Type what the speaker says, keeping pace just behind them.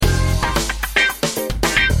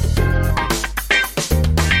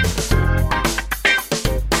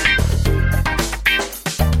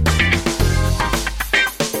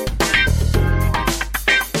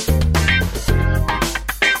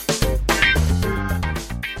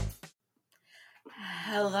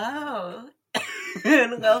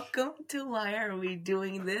And welcome to Why Are We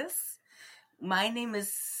Doing This? My name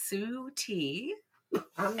is Sue T.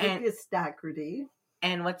 I'm Lucas Doherty.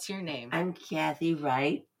 And what's your name? I'm Kathy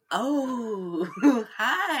Wright. Oh,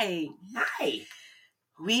 hi. Hi.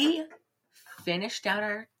 We finished out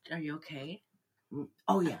our... Are you okay?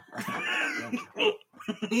 Oh, yeah.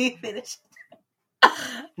 We finished...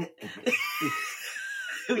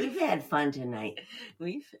 We've had fun tonight.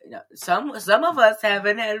 Some of us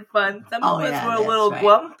haven't had fun. Some of us were a little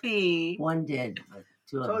grumpy. One did, but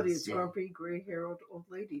two of us it's did. Grumpy Gray-Haired Old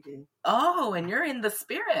Lady Day. Oh, and you're in the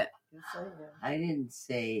spirit. Yes, I am. I didn't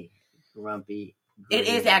say grumpy. It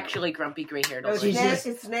is actually Grumpy Gray-Haired Old Lady.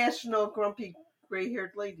 It's National Grumpy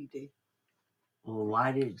Gray-Haired Lady Day. Well,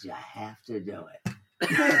 why did you have to do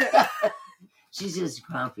it? She's just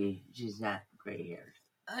grumpy. She's not gray-haired.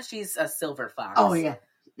 She's a silver fox. Oh, yeah.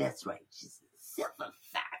 That's right. She's a silver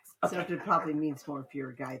fox. Okay. Except it probably means more if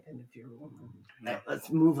you're a guy than if you're a woman. Now, let's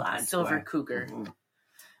move on. Silver cougar.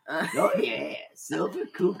 Mm-hmm. Oh, yeah. Silver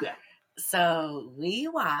cougar. So we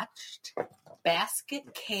watched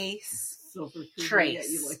Basket Case Silver cougar. Trace.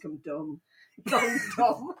 Yeah, you like them dumb.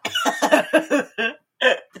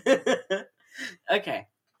 Okay.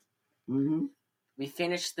 Mm-hmm. We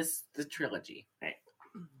finished the trilogy. Right.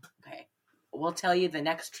 Okay. We'll tell you the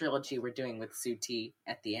next trilogy we're doing with Sue T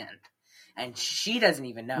at the end. And she doesn't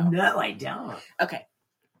even know. No, I don't. Okay.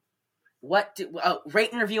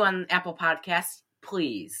 Rate and review on Apple Podcasts,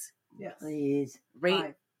 please. Yes. Please.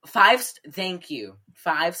 Rate 5. Thank you.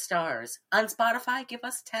 5 stars. On Spotify, give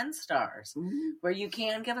us 10 stars. Mm-hmm. Where you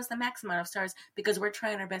can, give us the max amount of stars because we're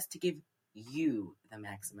trying our best to give you the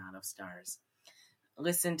max amount of stars.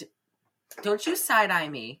 Don't you side-eye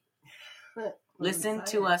me. Listen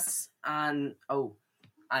to us on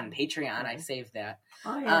Patreon. I saved that.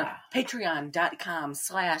 Oh, yeah.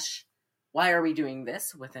 Patreon.com/Why Are We Doing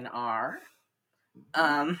This with an R.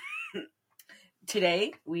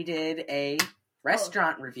 Today we did a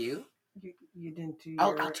restaurant review. You didn't do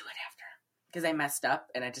I'll do it after because I messed up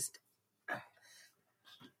and I just.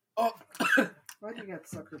 Oh. Why do you got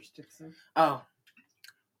sucker sticks in? Oh.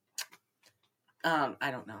 I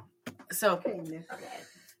don't know. So. Okay, Nick.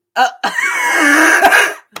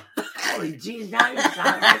 Oh, geez, now you're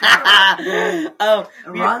talking. It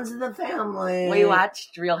runs in the family. We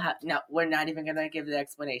watched Real House. No, we're not even going to give the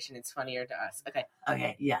explanation. It's funnier to us. Okay.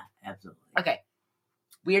 Okay, yeah, absolutely. Okay.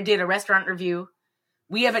 We did a restaurant review.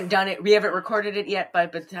 We haven't done it. We haven't recorded it yet,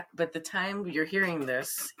 but the time you're hearing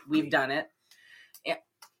this, we've done it.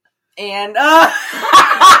 And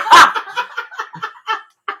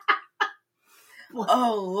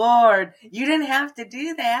oh Lord, you didn't have to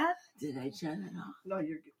do that. Did I turn it off? No,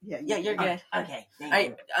 you're good. Yeah, you're good. Okay, thank All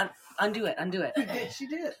you. right, undo it. She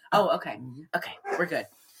did. Oh, okay. Okay, we're good.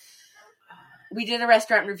 We did a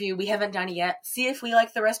restaurant review. We haven't done it yet. See if we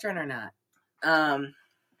like the restaurant or not.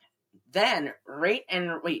 Then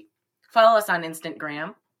follow us on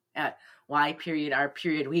Instagram at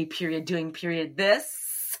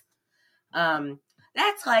y.r.we.doing.this.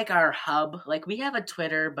 That's like our hub. Like we have a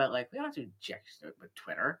Twitter, but like we don't do jack shit with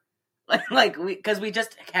Twitter. Because we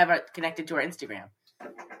just have it connected to our Instagram.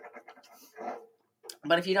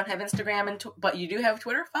 But if you don't have Instagram but you do have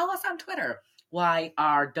Twitter, follow us on Twitter.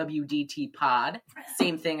 YRWDT Pod.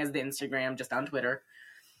 Same thing as the Instagram, just on Twitter.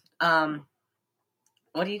 What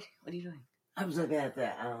are you doing? I was looking at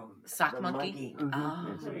the sock the monkey. Mm-hmm. Oh,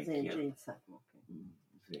 That's very cute.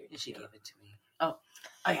 She gave it to me. Oh,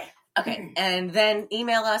 okay. Okay, and then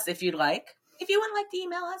email us if you'd like. If you wouldn't like to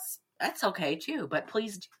email us, that's okay too. But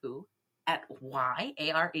please do at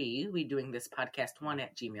YARE. We doing this podcast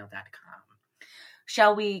 1@gmail.com.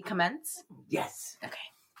 Shall we commence? Yes.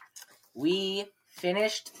 Okay. We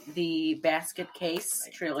finished the Basket Case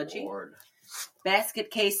trilogy. Lord. Basket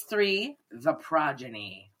Case 3, The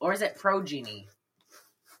Progeny. Or is it Progeny?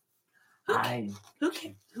 Who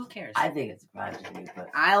cares? I think it's Progeny, but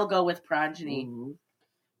I'll go with Progeny. Mm-hmm.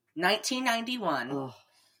 1991. Oh.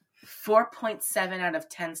 4.7 out of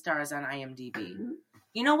 10 stars on IMDb. Mm-hmm.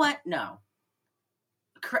 You know what? No.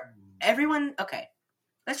 Everyone, okay.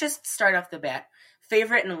 Let's just start off the bat.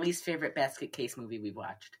 Favorite and least favorite Basket Case movie we've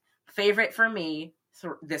watched. Favorite for me,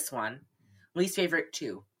 this one. Least favorite,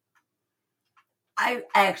 2. I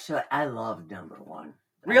love number 1.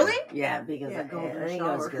 Really? Yeah, because I think it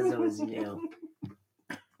was because it was new.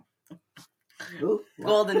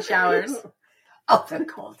 Golden Showers. Oh, the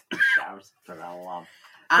Golden Showers for the love.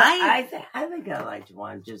 I think I liked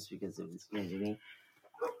 1 just because it was new to me.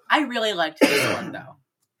 I really liked this one though.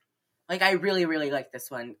 Like I really, really liked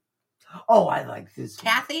this one. Oh, I like this one.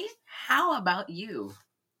 Kathy, how about you?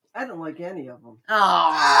 I don't like any of them.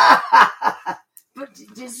 Oh, But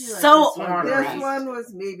did you like So this one? ornery. This one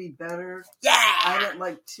was maybe better. I Yeah! didn't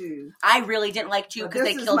like 2. I really didn't like 2 But because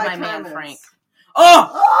they this is killed my man comments. Frank.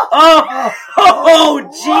 Oh! Oh, Oh,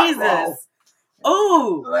 Whoa. Jesus!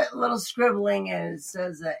 Oh! Little scribbling, and it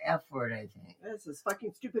says the F word, I think. This is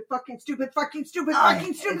fucking stupid, fucking stupid, fucking stupid, Oh,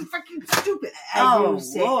 fucking stupid, fucking stupid. Oh,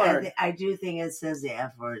 Lord. I do think it says the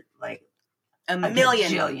F word like A a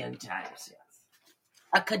million. gajillion times.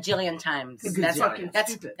 A cajillion times. A That's,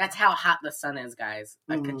 gajillion. that's how hot the sun is, guys.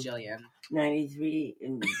 A Mhm. cajillion. 93.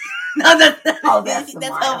 And, No, that's oh, that's the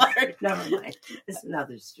that's mile. how hard. Never mind. It's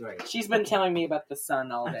another story. She's been telling me about the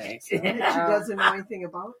sun all day. So. She doesn't know anything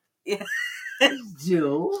about.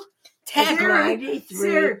 Do Tag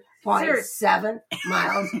Siri, 93.7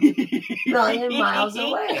 million miles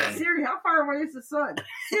away. Siri, how far away is the sun?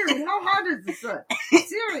 Siri, how hot is the sun?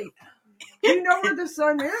 Siri, do you know where the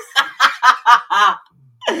sun is?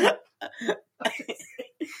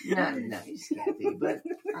 Not nice, Kathy, but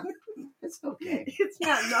it's okay. It's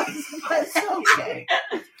not nice, but It's okay.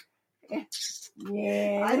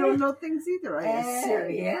 Yeah. I don't know things either. I ask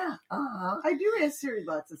Siri. Yeah. Uh-huh. I do ask Siri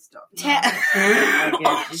lots of stuff. I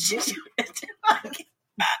guess you did.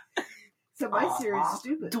 So my Siri's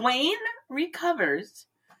stupid. Dwayne recovers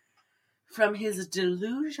from his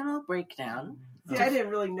delusional breakdown. See, I didn't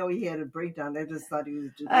really know he had a breakdown. I just thought he was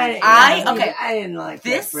delusional. I didn't like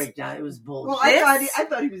This- that breakdown. It was bullshit. Well, I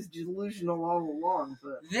thought he was delusional all along,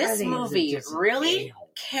 but I This think it was movie just an really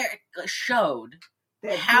a-hole. showed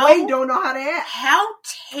that How- Dwayne don't know how to act. how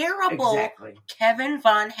terrible Exactly. Kevin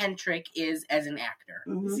Von Hentrick is as an actor.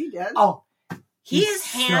 Mhm. Is he dead? Oh, He He's is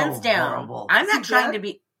hands so down. horrible. I'm Is not he trying dead? to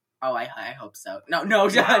be. Oh, I hope so. No, no,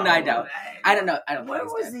 I don't. I don't know. I don't When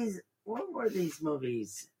think was he's dead. these? When were these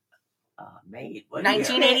movies made? What year?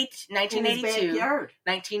 1982, In his backyard.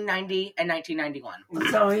 1990, and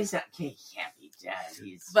 1991. So he's not. He can't be dead.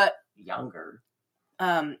 He's But younger.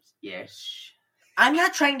 Ish. I'm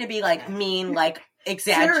not trying to be like mean, like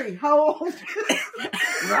exaggerate. Siri, how old?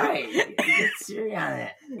 Right. Get Siri on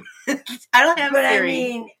it. I don't have But Siri. I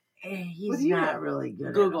mean, What he's do you not have? really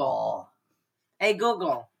good Google. at all. Hey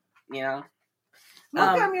Google, you know.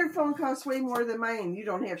 How come your phone costs way more than mine? You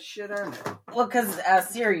don't have shit on it. Well, because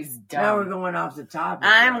Siri's Now we're dumb. going off the topic.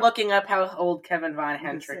 I'm here. looking up how old Kevin Von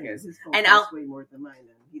I'm just Hentrick saying, is. his phone And costs way more than mine,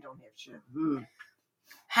 and he don't have shit. Hmm.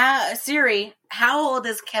 Siri, how old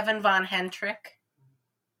is Kevin Von Hentrick?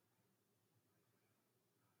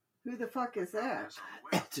 Who the fuck is that?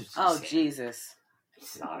 Oh Jesus!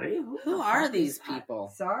 Sorry. Who the are fuck these is that?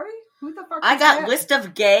 people? Sorry? Who the fuck I is got that? list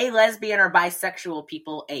of gay, lesbian, or bisexual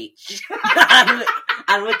people H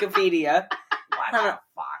on Wikipedia. What the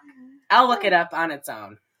fuck? I'll look it up on its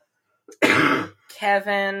own.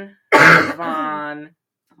 Kevin Von.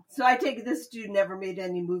 So I take it this dude never made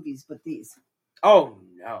any movies but these. Oh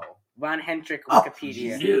no, Von Hentrick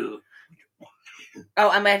Wikipedia. Oh, Oh,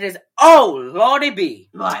 I'm at his. Oh Lordy B.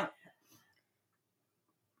 what?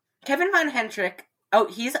 Kevin Von Hentrick. Oh,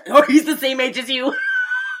 he's the same age as you.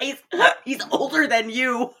 he's older than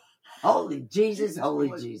you. Holy Jesus,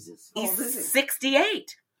 holy Jesus. How old is he? He's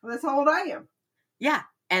 68. Well, that's how old I am. Yeah,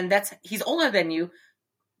 and he's older than you,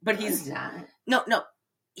 but he's not. no.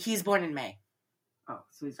 He's born in May. Oh,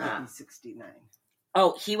 so he's going to be 69.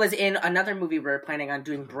 Oh, he was in another movie we were planning on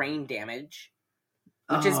doing, Brain Damage,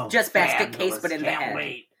 which is Oh, just Basket Case, fabulous. but in the Can't head.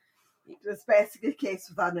 wait. This basket case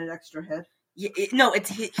without an extra head. Yeah, no, it's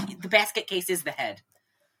the Basket Case is the head.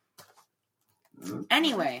 Mm.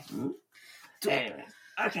 Anyway, Anyway,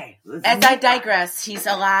 okay. let's as move I on. digress, he's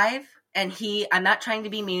alive, and I'm not trying to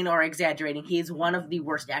be mean or exaggerating. He is one of the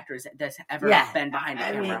worst actors that's ever Yeah, been behind a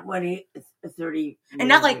I camera. mean, when he 30 And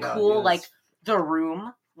not years like ago, cool, he was- like The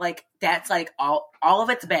Room. Like that's like all of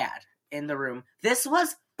it's bad in The Room. This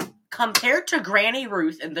was compared to Granny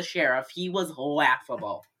Ruth and the Sheriff. He was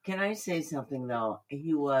laughable. Can I say something though?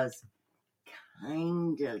 He was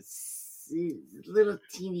kind of little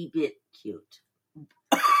teeny bit cute.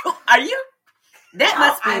 Are you? That No,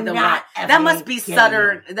 must be I'm the not one. That must effing be kidding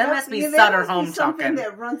Sutter. you. That must be that Sutter must be home something talking.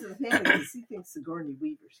 that runs in the family because he thinks Sigourney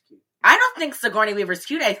Weaver's cute. I don't think Sigourney Weaver's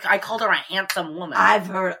cute. I called her a handsome woman. I've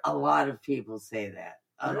heard a lot of people say that.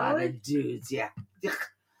 A lot Really? of dudes, yeah.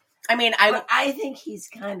 I mean, But I think he's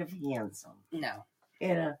kind of handsome. no.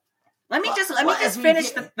 You know. Let me Well, just well, if he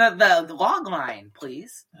finish did- the log line,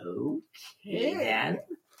 please. Okay, then.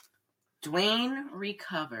 Dwayne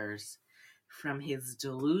recovers from his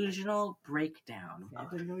delusional breakdown I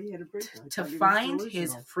didn't know he had a breakdown. I to thought he was find his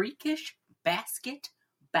delusional. freakish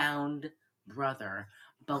basket-bound brother,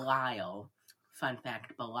 Belial. Fun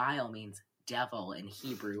fact, Belial means devil in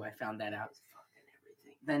Hebrew. I found that out.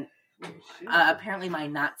 Then Apparently, my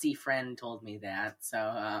Nazi friend told me that. So,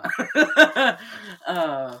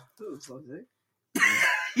 Who, Jose?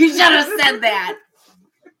 you should have said that.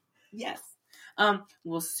 Yes.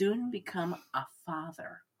 Will soon become a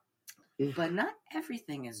father, but not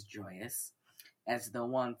everything is joyous, as the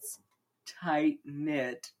once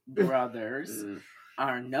tight-knit brothers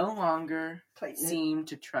are no longer seem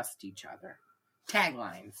to trust each other.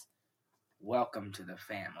 Taglines. Welcome to the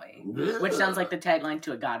family. Which sounds like the tagline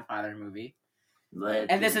to a Godfather movie.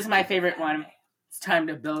 And this is my favorite one. It's time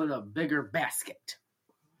to build a bigger basket.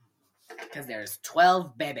 Because there's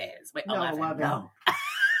 12 babies. Wait, 11. No.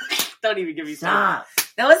 Don't even give me Stop.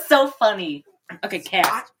 That was so funny. Okay,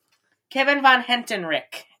 cast. Kevin Von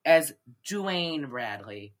Hentenrick as Duane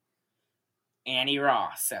Bradley. Annie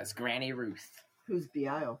Ross as Granny Ruth. Who's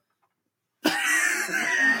Beale?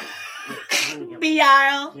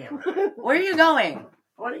 Beale. Where are you going?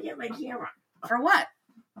 I want to get my camera. For what?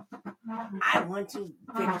 I want to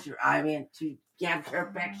to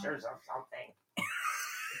capture pictures of something.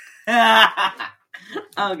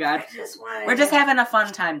 Oh, God. We're We're just having a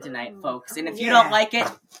fun time tonight, folks. And if you don't like it,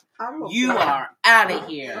 you are out of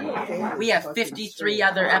here. We have 53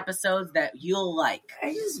 other episodes that you'll like.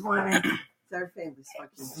 I just want to. It's our family's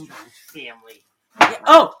fucking strange. Family.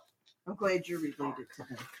 Oh! I'm glad you're related to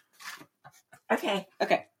them. Okay.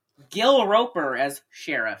 Gil Roper as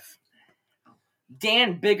Sheriff.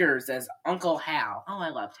 Dan Biggers as Uncle Hal. Oh, I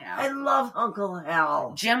loved Hal. I love Uncle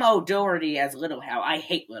Hal. Jim O'Doherty as Little Hal. I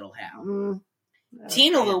hate Little Hal.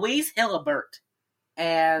 Tina Louise Hillibert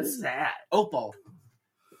as Who's that? Opal.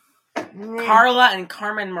 Carla and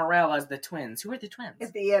Carmen Morel as the twins. Who are the twins?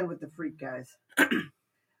 At the end with the freak guys.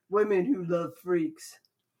 Women who love freaks.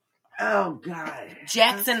 Oh, God.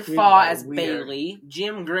 Jackson That's Faw as weird. Bailey.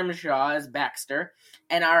 Jim Grimshaw as Baxter.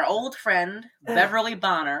 And our old friend, Beverly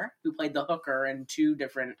Bonner, who played the hooker in 2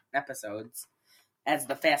 different episodes, as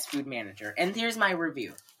the fast food manager. And here's my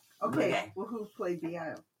review. Okay. Well, who played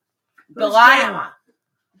Beale? Grandma.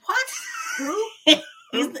 What? Who?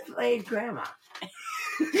 Who played Grandma?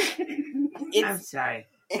 I'm sorry.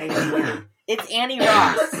 It's Annie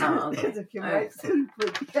Ross. Oh, okay. Because if you might say who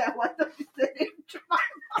played Beale, I thought you said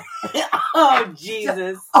Jemima. Oh,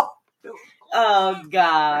 Jesus. Oh,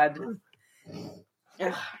 God.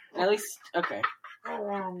 Ugh, at least, okay.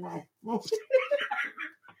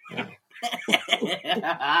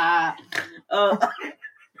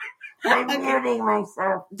 I'm muting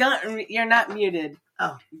myself. You're not muted.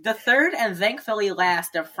 Oh. The third and thankfully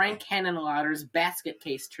last of Frank Henenlotter's Basket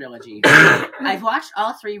Case trilogy. I've watched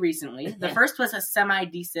all 3 recently. The first was a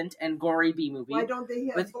semi-decent and gory B movie. Why don't they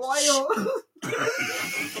have With- Boyle?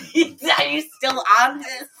 Are you still on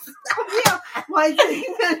this? Yeah. Why did he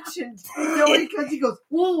mention? No, because he goes,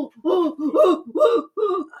 whoa, whoa, whoa, whoa,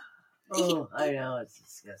 whoa. Oh, I know, it's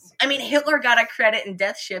disgusting. I mean, Hitler got a credit in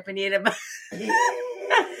Death Ship and he had a...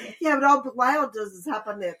 Yeah, but all Lyle does is hop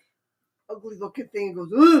on that ugly looking thing and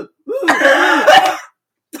goes, ooh, ooh.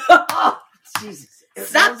 Oh, Jesus.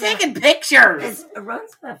 Stop taking pictures! It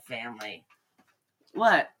runs in the family.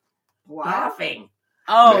 What? Laughing.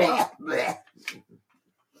 Oh, Blech.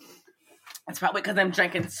 it's probably because I'm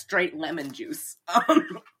drinking straight lemon juice.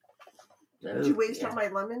 Did you waste all my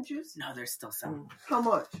lemon juice? No, there's still some. How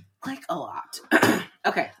much? Like a lot.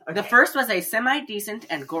 Okay. The first was a semi-decent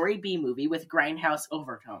and gory B movie with grindhouse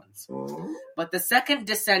overtones. But the second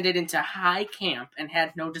descended into high camp and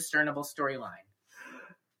had no discernible storyline.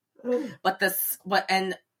 But the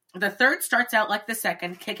third starts out like the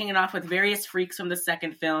second, kicking it off with various freaks from the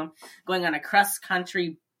second film going on a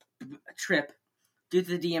cross-country trip due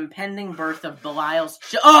to the impending birth of Belial's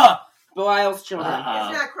children. It's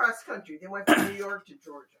not cross country. They went from New York to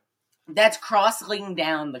Georgia. That's crossing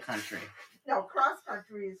down the country. No, cross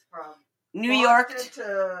country is from New York Boston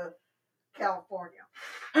to California.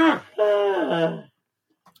 Okay.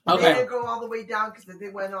 They didn't go all the way down because if they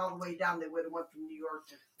went all the way down, they would have went from New York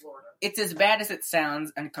to Florida. It's as bad as it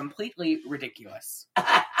sounds and completely ridiculous.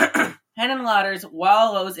 Henenlotter's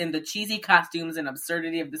wallows in the cheesy costumes and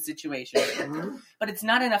absurdity of the situation, but it's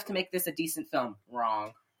not enough to make this a decent film.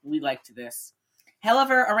 Wrong. We liked this.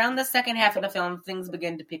 However, around the second half of the film, things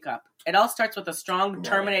begin to pick up. It all starts with a strong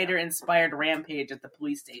Terminator-inspired rampage at the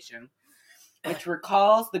police station, which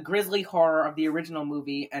recalls the grisly horror of the original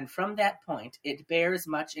movie, and from that point, it bears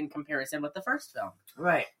much in comparison with the first film.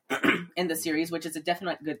 Right. In the series, which is a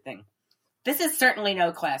definite good thing. This is certainly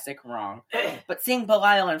no classic, wrong. But seeing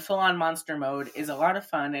Belial in full-on monster mode is a lot of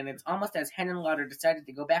fun, and it's almost as Henenlotter decided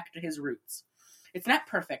to go back to his roots. It's not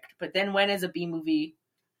perfect, but then when is a B-movie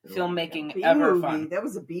filmmaking ever B-movie? fun? That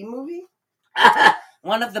was a B movie?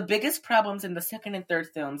 One of the biggest problems in the second and third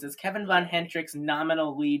films is Kevin Von Hentrich's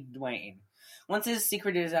nominal lead Dwayne. Once his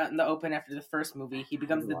secret is out in the open after the first movie, he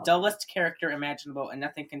becomes the dullest character imaginable, and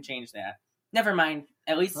nothing can change that. Never mind.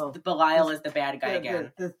 At least Belial is the bad guy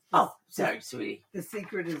again. Sorry, sweetie. The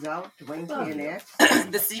secret is out. Dwayne can't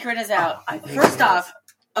act. The secret is out. First off,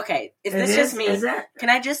 okay, is this just me? Is that? Can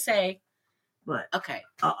I just say, What? okay,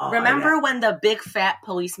 Uh-oh, remember when the big fat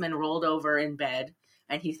policeman rolled over in bed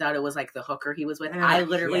and he thought it was like the hooker he was with?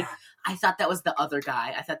 I thought that was the other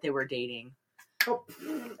guy. I thought they were dating. Oh,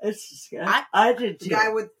 It's just, I did the too. guy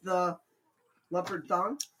with the leopard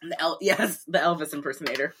thong? Yes, the Elvis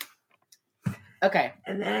impersonator. Okay.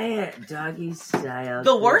 And then I had doggy style.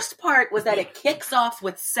 The worst part was that it kicks off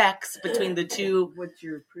with sex between the two. What's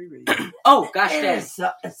your pre-rating? Oh, gosh, It dang. is so,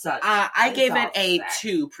 it's such, I it's gave all it a sex.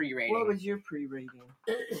 2 pre-rating. What was your pre-rating?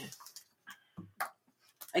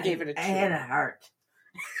 I gave it a 2. I had a heart.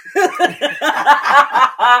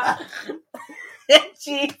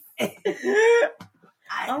 Jeez.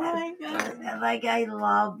 Oh my God. Like I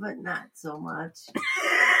love, but not so much.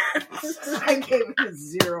 I gave it a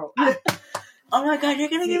 0. Oh my God, you're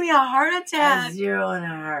going to give me a heart A attack. 0 and a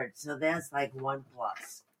heart, so that's like 1+.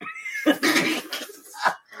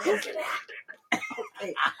 Okay.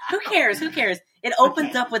 Who cares? Who cares? It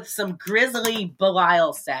opens up with some grisly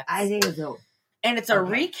Belial sex. I think it's a And it's a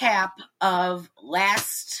recap of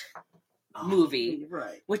last movie,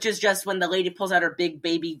 Right. which is just when the lady pulls out her big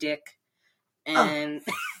baby dick. And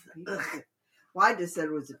Well, I just said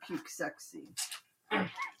it was a puke sex scene.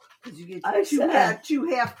 Because you get I said- two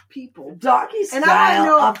half people. doggy And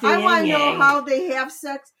style I up the want to know yin-yang. how they have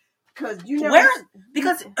sex. Because you never... where?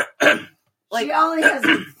 Because, like, she only has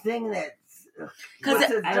a thing that's... because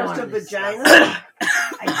What's it, I don't just a wanna discuss vagina?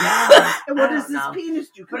 I guess. And what I does don't this know. penis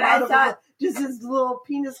do? Come But I out of thought- does his little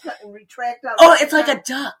penis cut and retract out? oh, it's like a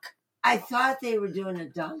duck. I thought they were doing a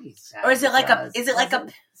doggy style. Or is it like a- because is it like a-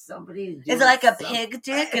 wasn't somebody? Is it like a doing pig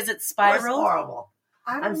dick? Is it It was spiral? horrible.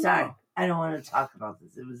 I don't I'm sorry. know. I don't want to talk about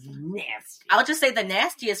this. It was nasty. I'll just say the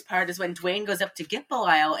nastiest part is when Dwayne goes up to get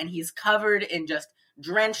Belial and he's covered in just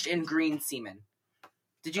drenched in green semen.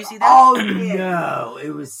 Did you see that? Oh Yeah. no! It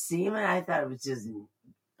was semen. I thought it was just.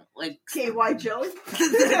 Like, KY jelly?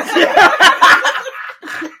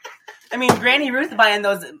 I mean, Granny Ruth buying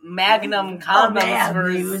those Magnum condoms for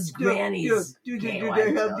it his was Granny's. Do KY they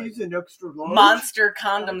have jelly. these in extra large? monster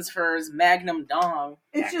condoms for his Magnum dong.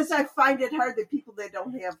 It's just I find it hard that people that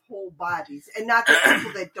don't have whole bodies, and not the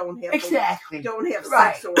people that don't have Exactly. don't have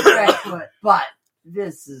Right, sex organs, right. But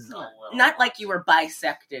this is a little Not like you were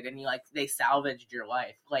bisected and they salvaged your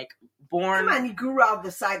life. Like born. Come on, you grew out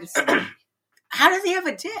the side of somebody. How does he have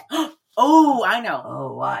a dick? Oh, I know.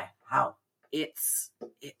 Oh, why? How? It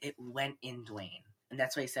went in Dwayne, and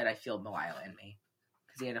that's why he said I feel Belial in me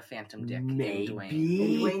because he had a phantom dick in Dwayne. And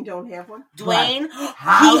Maybe. Dwayne don't have one. Dwayne,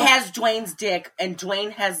 How? he has Dwayne's dick, and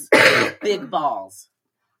Dwayne has big balls.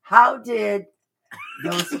 How did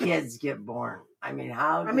those kids get born? I mean,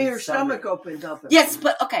 how? I mean, did her somebody- stomach opened up. Yes,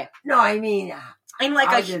 but okay. No, I mean, In how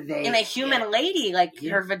like did they in a human get- lady, like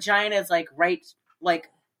Yeah. her vagina is like right, like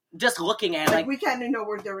just looking at it, Like like we kind of know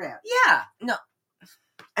where they're at. yeah, no.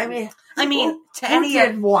 I mean, I mean, to who any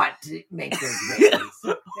did what to make those babies?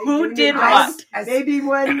 Who did I- what? I- Maybe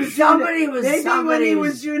when he was Somebody doing was- it, maybe when somebody he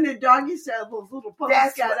was- was doing the doggy style, those little puppies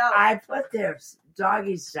That's got what out. I put there.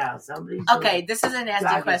 Doggy style. Somebody. Okay, this is a nasty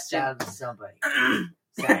doggy question. style to somebody.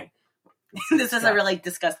 Sorry. This is a really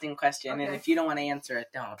disgusting question, and Okay. if you don't want to answer it,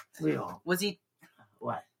 don't. We won't. Was he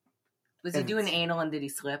What? doing anal and did he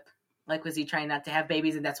slip? Like, was he trying not to have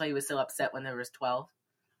babies, and that's why he was so upset when there was 12?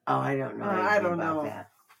 Oh, I don't know. I anything don't about know. that.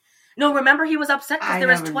 No, remember he was upset because I there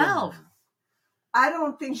was never 12. did. I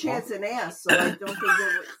don't think she has an ass, so I don't think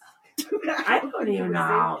it was. I don't even know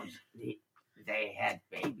how they had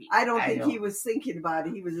babies. I don't think he was thinking about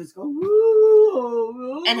it. He was just going,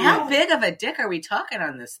 woo. And how big of a dick are we talking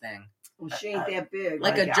on this thing? Well, she ain't that big.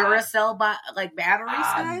 Like my a God. Duracell battery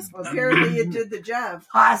size? Well, apparently it did the job.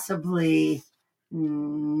 Possibly,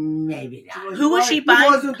 maybe not. Who was she He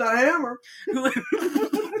buying? wasn't the hammer.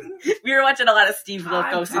 We were watching a lot of Steve I'm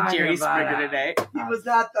Wilkos and talking Jerry about Springer today. He was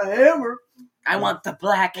not the hammer. I want the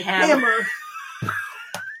black The hammer. hammer.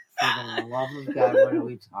 For the love of God, what are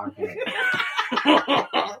we talking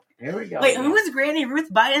about? Here we go. Wait, who was Granny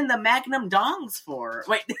Ruth buying the Magnum dongs for?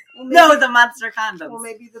 Wait, Well, no, the monster condoms. Well,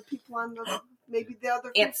 maybe the people on the, maybe the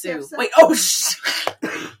other Aunt folks have Sue. sex. Wait, oh, was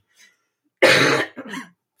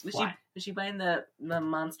What? she buying the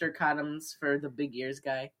monster condoms for the big ears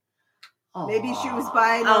guy? Maybe she was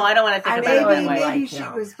buying Oh, them. I don't want to think about it Maybe, that way. like maybe she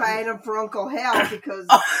him. was buying them for Uncle Hal because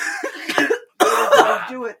Oh. they were going to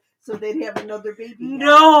do it. so they'd have another baby.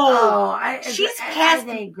 No. She's I past.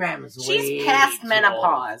 think Grandma's She's way past too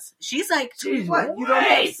menopause. She's like. She's What? You don't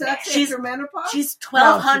way have sex She's- after menopause? She's old. No,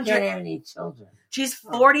 she 1,200. can't have any children. She's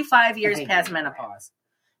 45 years think past you're right. menopause.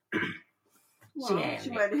 Well, She she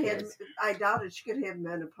ain't might have had. kids. I doubt it. She could have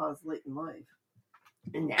menopause late in life.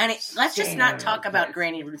 No, Let's she just ain't not having talk no about kids.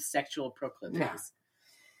 Granny Ruth's sexual proclivities.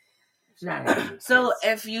 She's not having So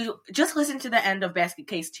kids. if you just listen to the end of Basket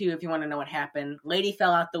Case 2 if you want to know what happened. Lady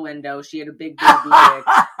fell out the window. She had a big baby dick.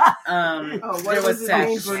 Oh, what There was his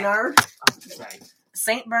name? sex. Bernard?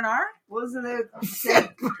 Saint Bernard? Wasn't it?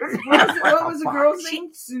 What was the girl's name?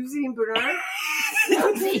 Susie and Bernard?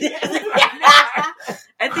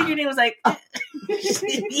 I think your name was like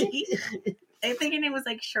I think your name was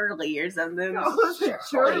like Shirley or something. No, it wasn't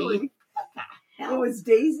Shirley. It was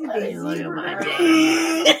Daisy. Let me Daisy look and at my Bernard.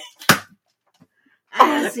 day.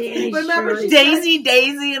 I don't see any Remember Shirley.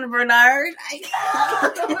 Daisy and Bernard.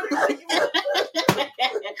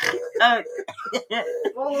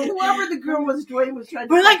 Well, whoever the girl was, Dwayne was trying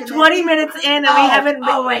to. We're like fucking 20 that- minutes in and we haven't.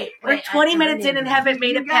 Oh wait, We're 20 minutes in and haven't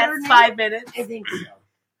made You it got her past name? 5 minutes. I think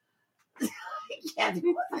so. Yeah,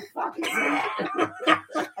 what the fuck is that?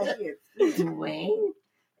 I did. Dwayne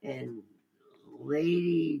and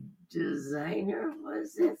Lady Designer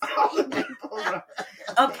was it? Hold on.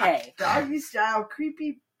 Okay. Doggy style,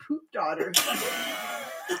 creepy poop daughter.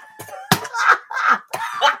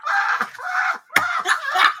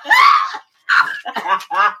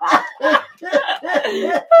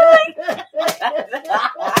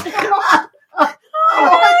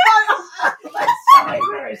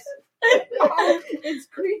 It's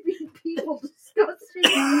creepy people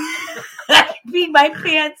disgusting. Beat my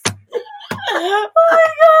pants. Oh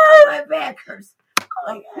my My back hurts. Oh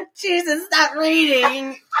my god. god. Jesus, stop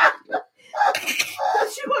reading.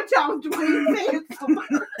 She went down Dwayne Handsome.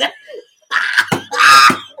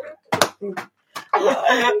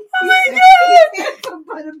 Oh He's handsome,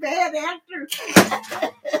 but a bad actor.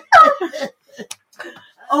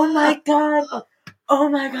 Oh my god. Oh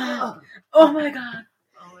my god. Oh my god.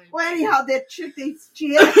 Well, anyhow, that chick,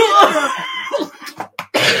 she had a picture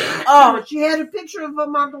Oh, she had a picture of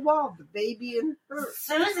him on the wall, the baby and her.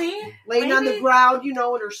 Susie. Laying on the Maybe? ground, and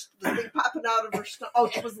the thing popping out of her stomach. Oh,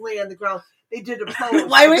 she was laying on the ground. They did a pose.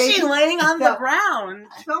 Why The was baby she laying on the fell- ground?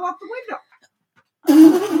 Fell off the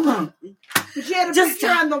window. But she had a Just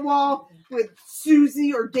picture on the wall with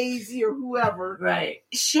Susie or Daisy or whoever. Right.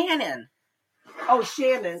 Shannon. Oh,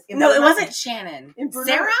 Shannon. and No, it Bernard. wasn't Shannon. And Bernard.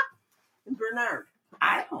 Sarah? And Bernard.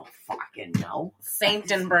 I don't fucking know. Saint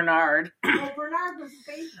and Bernard. Well, Bernard was the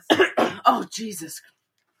baby. Oh, Jesus.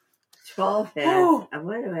 12 heads. Oh. I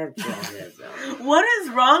wonder if I have 12 heads though. What is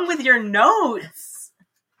wrong with your notes?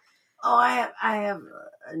 Oh, I have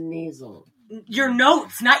a nasal. Your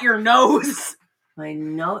notes, not your nose. My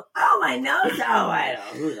nose. Oh, my nose. Oh, I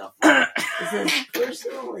don't know who the fuck. It says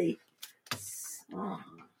personally. Oh.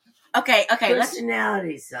 Okay, let's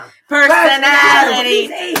Personality song. personality.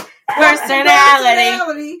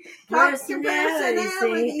 Personality.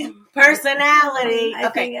 Personality. Personality. I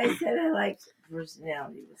Okay. think I said I liked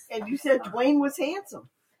personality. And you said Dwayne was handsome.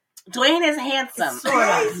 Dwayne is handsome. Sort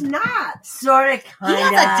of. He's not. Sort of, He kind has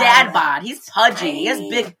of. a dad bod. He's pudgy. He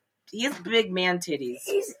Tiny. has big man titties.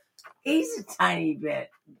 He's a tiny bit.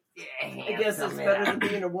 I guess it's better than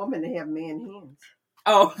being a woman to have man hands.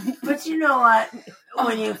 Oh, But you know what?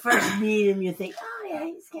 When you first meet him, you think, oh yeah,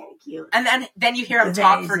 he's kind of cute. and then you hear him But then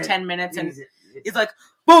talk he's for a- 10 minutes and he's he's like,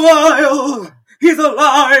 Belial, he's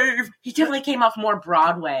alive. He definitely came off more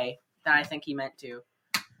Broadway than I think he meant to.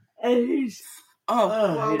 and he's Oh,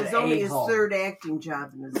 Well, it was he's an only his a-hole. third acting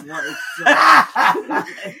job in his life. So.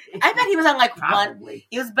 I bet he was on like one. Probably.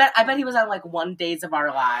 I bet he was on like One Days of Our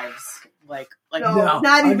Lives. Like No, No.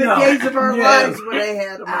 not even No. Days of Our No. Lives when I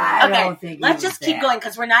had him on. I Okay, don't think he let's was just keep that. going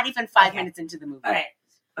because we're not even 5 Okay. minutes into the movie. All right.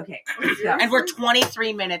 Okay. Let's go. And we're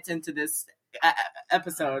 23 minutes into this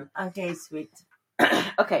episode. Okay, sweet.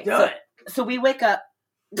 Okay, Do it. so we wake up.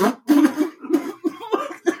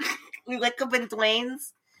 We wake up in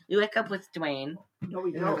Dwayne's. We wake up with Dwayne. No,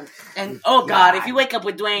 we don't. And oh God, God. if you wake up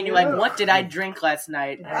with Dwayne, you're like, what did I drink last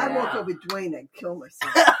night? If I woke up with Dwayne, I'd kill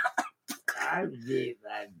myself. I'd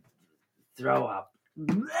throw up.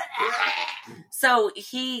 So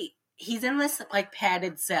he's in this like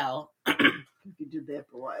padded cell If you did that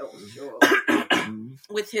for a while, it'll show up.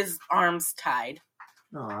 with his arms tied.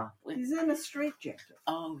 Aw. He's in a straitjacket.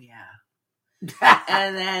 Oh yeah.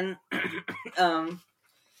 And then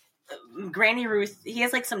Granny Ruth, he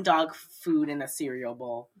has like some dog food in a cereal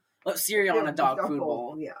bowl. Oh, cereal in a dog food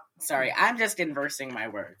bowl. Yeah. Sorry, I'm just inversing my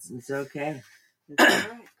words. It's okay. It's all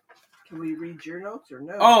right. Can we read your notes or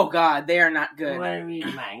no? Oh God, they are not I good. want to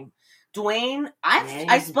read mine. Dwayne,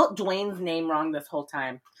 I spelled Dwayne's name wrong this whole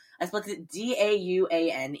time. I spelled it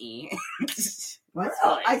Dauane. What?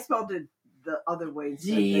 Really? I spelled it the other way.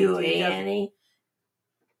 Duane.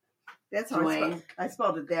 That's how I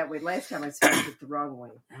spelled it that way. Last time I spelled it the wrong way.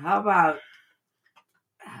 How about?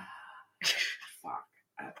 Fuck!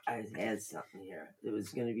 I had something here. It was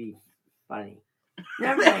going to be funny.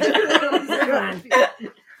 Never mind.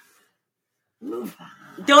 Move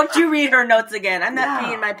on. Don't you read her notes again. I'm not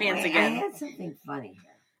peeing my pants I again. had something funny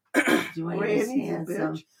here. Dwayne is Granny's a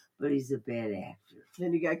handsome, bitch. but he's a bad actor.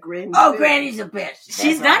 Then you got Granny. Oh, Bitch. Granny's a bitch.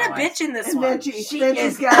 She's That's not all a I bitch in this And one. then She she's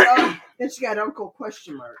is. got Uncle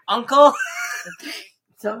question mark. Uncle?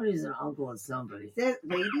 Somebody's an uncle of somebody. Is that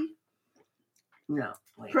lady? No,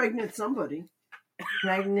 wait. Pregnant somebody.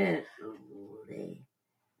 Pregnant.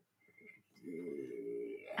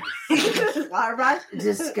 All right.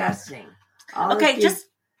 Disgusting. All the Okay, just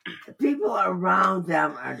the people around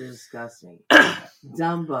them are disgusting.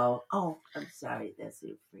 Dumbo. Oh, I'm sorry. That's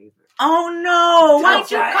your favorite. oh no! I'm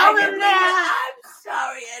Why'd you sorry, call I him didn't that? mean- I'm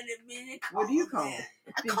sorry. I didn't mean to call What do you call him?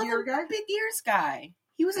 I Big called ear him guy? Big Ears guy.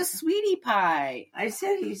 He was a sweetie pie. I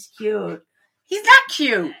said he's cute. He's not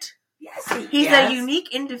cute. Yes, He's yes. a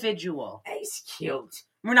unique individual. He's cute.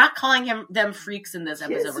 We're not calling them freaks in this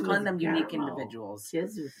episode. Kids We're calling with them unique Garmo. individuals.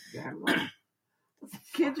 Kids with Garmo.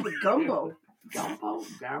 Kids with gumbo. Gumbo.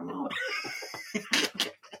 Garmo.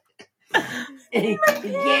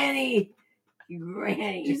 Granny.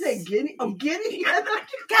 Granny. Did you say guinea? Oh, guinea?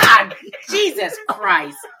 God, Jesus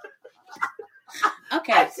Christ.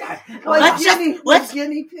 Okay, I'm sorry. Let's just- guinea, let's-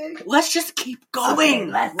 guinea pig. let's just keep Okay, going.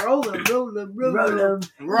 let's Roll him, roll him, roll roll him. them.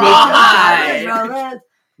 Rawhide. Rolling.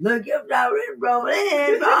 Look up now, rolling.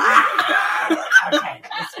 Okay,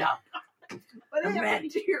 let's go. What I'm happened ready.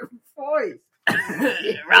 to your voice?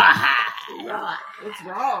 Rawhide. Raw. It's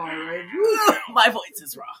raw, right? My voice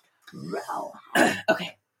is raw. Raw.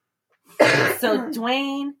 Okay. So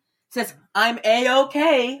Dwayne says, I'm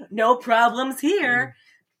A-okay. No problems here.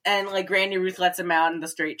 And like Granny Ruth lets him out in the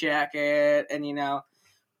straitjacket. And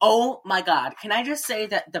oh my God. Can I just say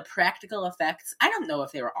that the practical effects, I don't know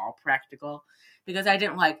if they were all practical because I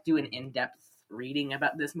didn't do an in-depth reading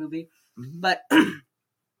about this movie. But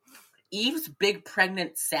Eve's big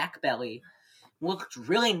pregnant sack belly looked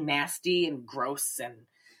really nasty and gross. And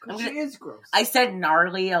She is gross. I said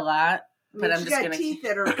gnarly a lot. But I'm she's just got gonna teeth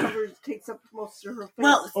that are covered, takes up most of her face.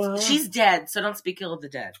 Well, she's dead, so don't speak ill of the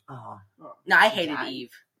dead. Oh. No, I hated died.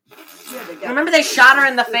 Eve. Yeah, they got Remember they shot her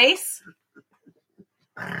in the face?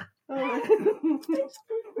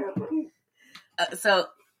 So,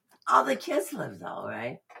 All the kids live though,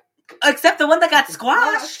 right? except the one that got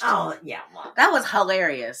squashed. Oh, yeah. Well, That was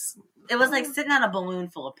hilarious. It was like sitting on a balloon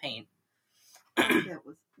full of paint.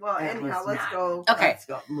 Well, That anyhow, was let's not- go. Okay. Let's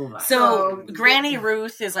go. Move on. So, So- Granny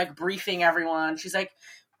Ruth is like briefing everyone. She's like,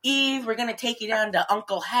 Eve, we're going to take you down to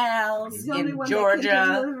Uncle Hal's He's the only in one that Georgia. can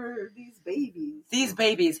deliver these babies. These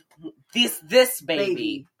babies. This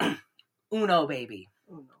baby. Uno baby.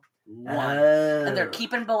 Oh, no. One. Oh. And they're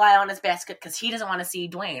keeping Belay on his basket because he doesn't want to see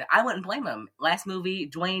Dwayne. I wouldn't blame him. Last movie,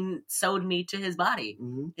 Dwayne sewed me to his body.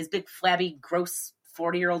 Mhm. His big, flabby, gross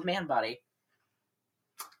 40-year-old man body.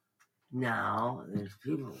 Now, there's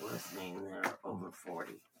people listening that are over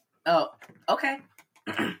 40. Oh, okay.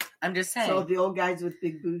 I'm just saying. So the old guys with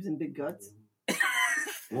big boobs and big guts.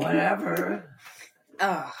 Whatever.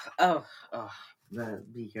 Oh.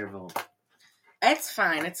 But be careful. It's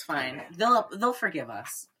fine. It's fine. They'll forgive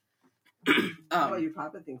us. Oh, your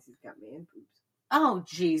papa thinks he's got man boobs. Oh,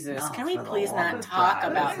 Jesus. No, Can we for the please love not of talk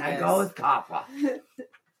God. about I go with Papa.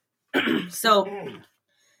 this? So,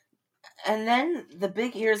 and then the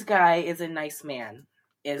big ears guy is a nice man,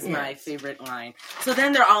 is my Yes. favorite line. So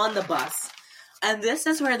then they're all on the bus. And this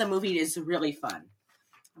is where the movie is really fun.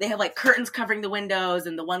 They have like curtains covering the windows,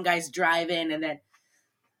 and the one guy's driving, and then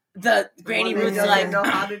the Granny One that Ruth's doesn't like, know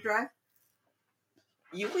how to drive.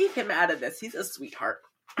 you leave him out of this. He's a sweetheart.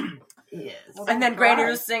 Yes. And then Granny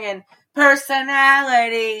Ruth's singing,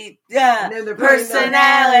 personality, And then they're playing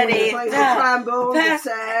personality, they're playing the trombone, the Pers-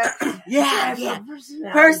 sax. yeah,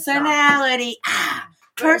 personality,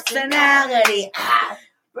 personality,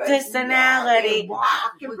 personality,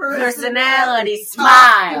 personality,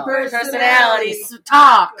 smile, personality,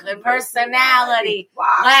 talk, and personality,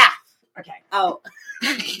 laugh. Okay. Oh,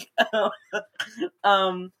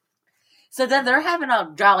 so then they're having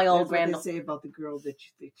a jolly old That's what grand. they say about the girl that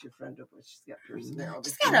you think your friend of, but she's got personality.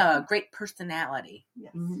 She's got a great personality.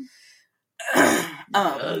 Yes.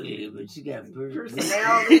 Ugly, but she got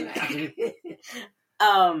Personality.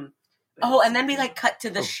 Oh, and then we like cut to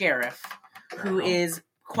the sheriff, who is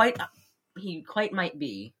quite he quite might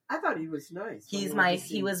be. I thought he was nice.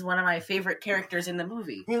 He was one of my favorite characters in the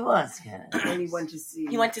movie. He was kind of. When he went to see.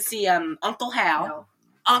 He went to see Uncle Hal. Hal,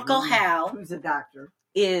 Uncle Hal who's a doctor.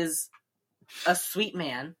 is a sweet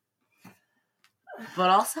man, but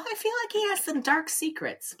also I feel like he has some dark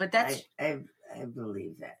secrets. But that's I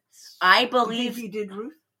believe that. I You think believe. he did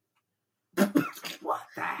Ruth? What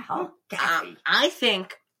the hell? Kathy? I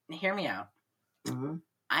think. Hear me out. Mm-hmm.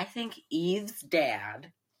 I think Eve's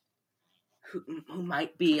dad, who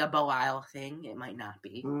might be a Belial thing, it might not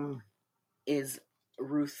be, is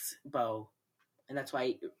Ruth's beau, and that's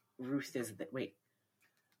why Ruth is the wait.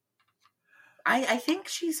 I think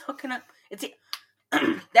she's hooking up. It's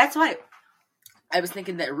that's why I was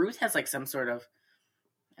thinking that Ruth has like some sort of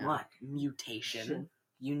What? mutation,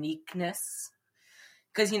 uniqueness.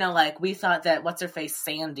 Because like we thought that what's her face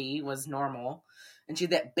Sandy was normal, and she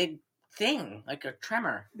had that big thing like a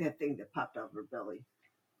tremor. That thing that popped out of her belly.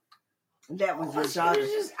 And that was Well, her daughter.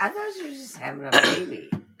 I thought she was just having a baby.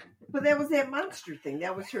 But that was that monster thing.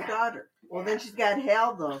 That was her daughter. Well, then she's got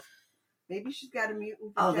Hal, though. Maybe she's got a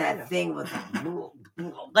mutant Oh, vagina. that thing with the.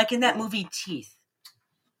 Like in that movie Teeth.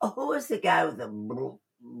 Oh, who was the guy with the?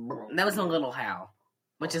 That was a little Hal,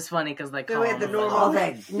 which is funny because like They had the normal- All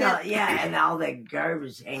that, and all that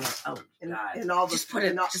garbage hanging. Oh And, God! and all the just put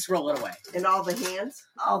it, and all, just roll it away. and all the hands.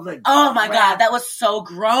 All the Oh my crap, god, that was so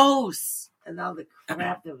gross. and all the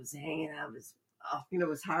crap that was hanging out of his. Oh, You know, it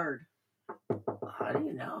was hard. how do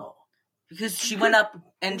you know? Because she went up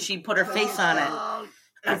and she put her face on it. Oh,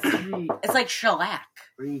 it's It's like shellac,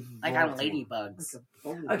 like on revolting. ladybugs. Like a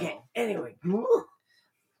bowling Okay. ball. Anyway,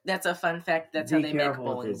 That's a fun fact. That's be how they make careful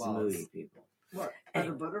with bowling this balls. movie, people. What? Are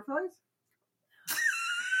the butterflies?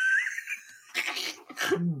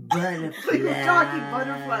 Butterfly. We're talking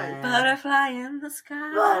butterflies. Butterfly in the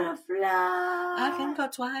sky. Butterfly. I can go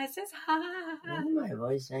twice as high. Isn't my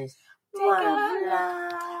voice nice? Take a look.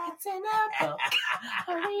 Butterfly. It's in a book.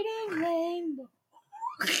 A reading rainbow.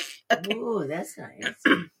 Okay. Ooh, that's nice.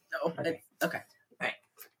 Oh, Okay. okay.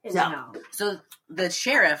 Anyhow. So the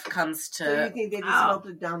sheriff comes So you to. think they just Ow.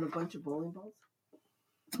 melted down a bunch of bowling balls?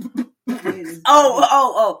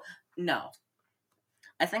 Oh, no.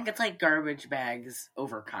 I think it's like garbage bags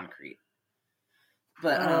over concrete.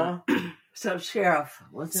 But So sheriff,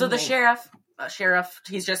 what's so his the name? sheriff,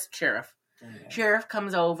 he's just sheriff. Okay. Sheriff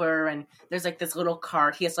comes over and there's like this little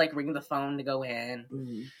cart. He has to like ring the phone to go in.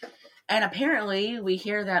 Mhm. And apparently we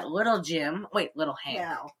hear that little Hank.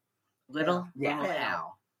 Hal. Little Yeah.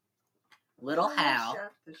 Hal. Little Hal.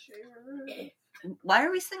 Shot the sheriff. Why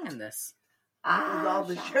are we singing this? With all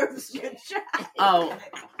the sheriffs get shot. Oh,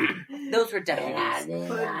 those were And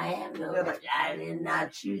deputies. I did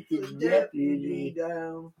not shoot the The deputy.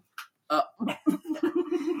 down.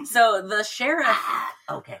 So the sheriff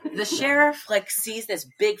Okay. like sees this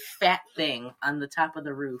big fat thing on the top of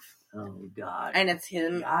the roof. Oh God. And it's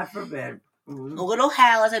him. God forbid. Mhm. Little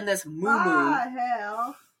Hal is in this moo-moo. Ah,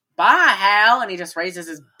 Hal. Bye, Hal. And he just raises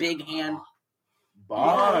his big hand.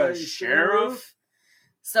 Bye, Bye, Sheriff.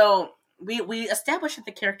 So we established that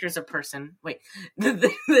the character is a person. Wait,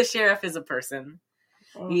 the sheriff is a person.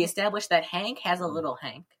 We established that Hank has a little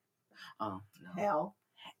Hank. Oh, no. Hal.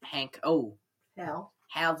 Hank. Oh, Hal.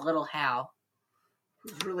 Hal's little Hal.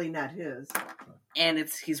 Who's really not his. And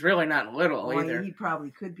he's really not little Well, either. he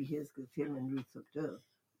probably could be his because him and Ruth hooked up.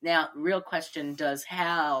 Now, real question, does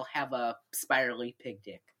Hal have a spirally pig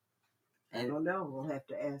dick? I don't know. We'll have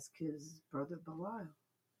to ask his brother Belial.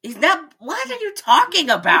 He's not. What are you talking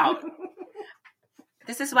about?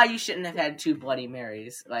 This is why you shouldn't have had 2 Bloody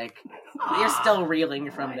Marys. Like, you're still reeling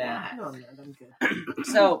from that. No, I'm not. I'm good.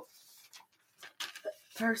 So,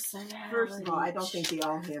 personality. First of all, I don't think they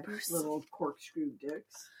all have little corkscrew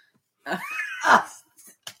dicks.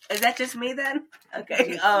 Is that just me then?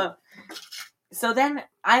 Okay. So then,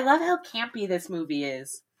 I love how campy this movie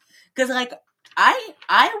is. Because, like,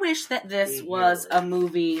 I wish that this was a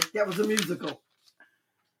movie. That was a musical.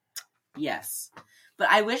 Yes. But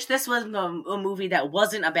I wish this was a movie that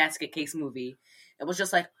wasn't a basket case movie. It was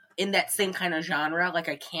just like in that same kind of genre, like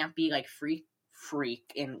a campy, like freak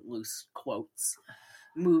in loose quotes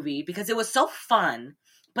movie because it was so fun.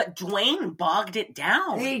 But Dwayne bogged it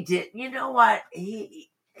down. He did. You know what? He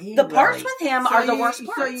the parts really- with him are the worst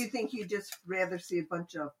parts. So you think you'd just rather see a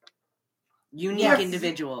bunch of Unique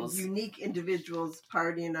individuals. unique individuals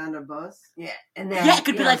partying on a bus? Yeah, and then Yeah, it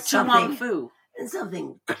could you be know, like Tu Wong Fu. and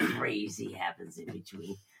something crazy happens in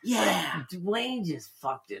between. Yeah. But Dwayne just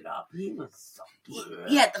fucked it up. He was so good.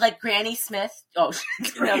 Yeah, like Granny Smith. Oh,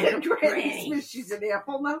 no, Granny Smith, she's an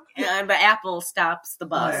apple now. but Apple stops the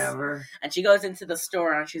bus. Whatever. And she goes into the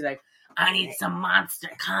store and she's like, I need some monster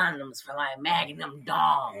condoms for my Magnum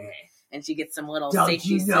dong. and she gets some little Don't safety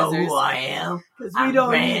you know scissors. who I am? Because I'm we don't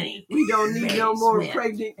Granny. need no Granny more Smith.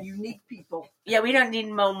 pregnant, unique people. Yeah, we don't need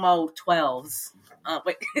Momo 12s.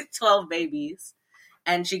 Wait, 12 babies.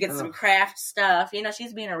 And she gets some Ugh. craft stuff. You know,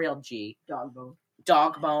 she's being a real G. Dog bone.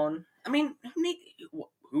 Dog bone. I mean,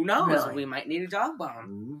 who knows? Really? We might need a dog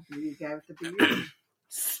bone. Mhm. You guy with the beard.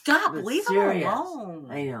 Stop. But Leave serious. him alone.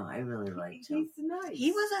 I know. I really liked him. He's nice.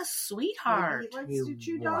 He was a sweetheart. He likes He to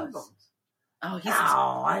chew dog was. bones. Oh, he's No,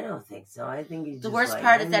 I don't think so. I think he's the just worst like,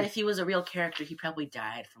 part is that if he was a real character, he probably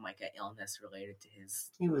died from like an illness related to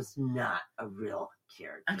his. he was not a real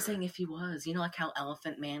character. I'm saying if he was, you know, like how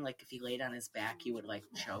Elephant Man, like if he laid on his back, he would like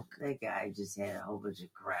choke. That guy just had a whole bunch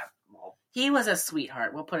of crap. Well, He was a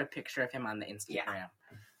sweetheart. We'll put a picture of him on the Instagram.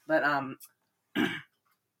 But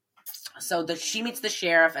so she meets the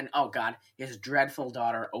sheriff, and oh god, his dreadful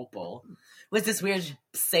daughter Opal was this weird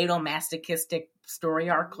sadomasochistic story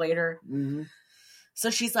arc later. mm-hmm. So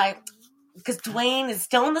she's like, because Dwayne is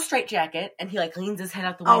still in the straitjacket, and he like leans his head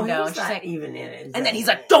out the Oh, window, he's and she's not like, even in it. and then he's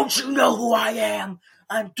like, "Don't you know who I am?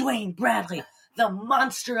 I'm Dwayne Bradley, the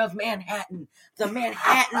monster of Manhattan, the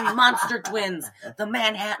Manhattan Monster Twins, the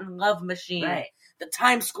Manhattan Love Machine, Right. the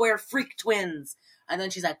Times Square Freak Twins." And then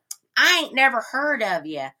she's like, "I ain't never heard of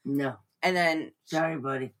you." No. And then Sorry,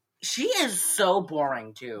 buddy. she is so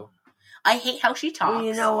boring too. I hate how she talks. Well,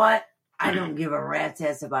 you know what? I don't give a rat's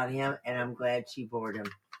ass about him, and I'm glad she bored him.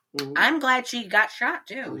 Mhm. I'm glad she got shot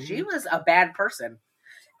too. Mhm. She was a bad person.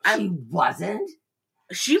 She wasn't.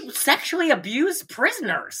 She sexually abused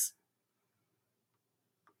prisoners.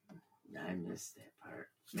 I missed that part.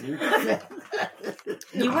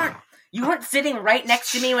 You weren't sitting right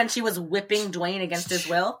next to me when she was whipping Dwayne against his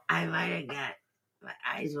will. I might have got my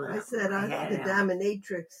eyes went I up. said I I'm had the it.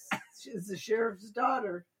 dominatrix. She's the sheriff's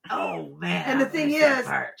daughter. Oh man! And the I thing missed that is,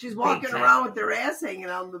 part. she's Big walking time. around with her ass hanging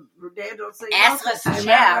out. Her dad don't say Assless nothing. I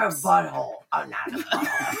remember a chaps. butthole. Oh, not a butthole.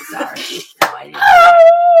 I'm sorry. No, I didn't.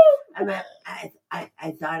 I meant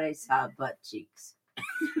I thought I saw butt cheeks.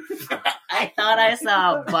 I thought I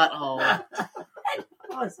saw a butthole. It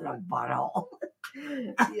wasn't a butthole.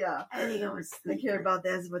 Yeah. I think it was. I care about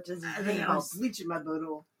that as much as I I think think I about was- bleaching my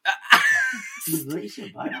butthole. You bleached your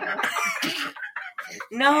butthole.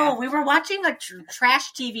 No, we were watching a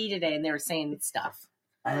trash TV today, and they were saying stuff.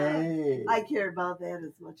 Oh. I care about that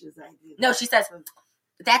as much as I do. No, she says,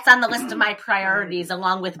 "That's on the list of my priorities,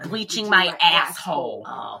 along with bleaching my asshole."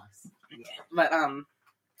 Oh, But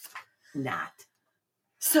not. I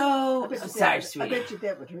so bet you Sorry, that, sweetie. I bet you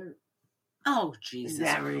that would hurt. oh Jesus,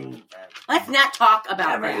 Never even. let's not talk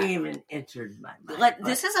about Never that. even entered my mind.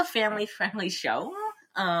 This is a family-friendly show.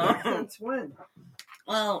 Since when?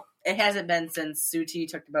 Well, it hasn't been since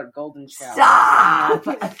Suti talked about Golden Shower.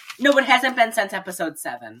 Stop. No, it hasn't been since episode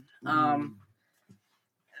 7.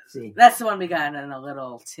 See, That's the one we got in a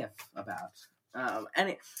little tiff about.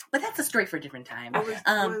 But that's a story for a different time. What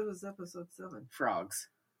was episode 7? Frogs.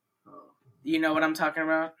 Oh. You know what I'm talking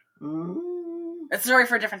about? mm, It's a story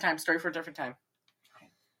for a different time. Story for a different time.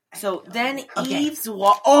 So then Okay. Eve's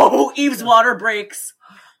water breaks.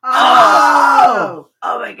 Oh!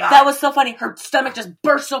 Oh my god! That was so funny. Her stomach just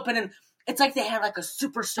burst open, and it's like they had like a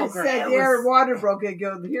super I soaker. said It there, was- water broke. It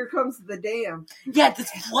go. Here comes the dam. Yeah, this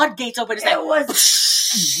floodgates open. It's It like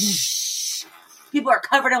was. people are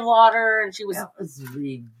covered in water, and she was. That was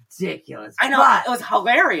ridiculous. I know But it was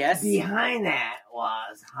hilarious. behind that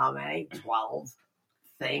was how many? 12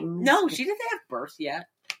 things. No, she didn't have birth yet.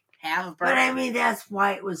 Have birth. But I mean, that's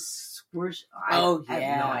why it was squish. Oh, I have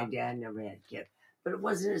yeah. no idea. I never had a kid. But it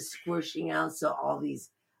wasn't squishing out, so all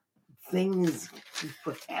these things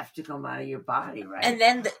would have to come out of your body, right? And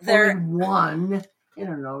then Only they're one in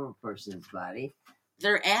a normal person's body.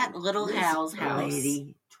 at Little This Hal's house.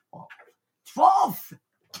 lady, 12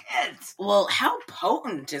 kids. Well, how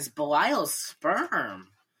potent is Belial's sperm?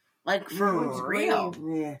 Like for It's real?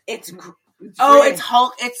 Yeah. It's It's oh, red. it's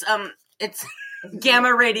Hulk. It's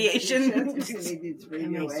gamma radiation. It's It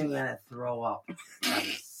radioactive. makes me want to throw up. Out of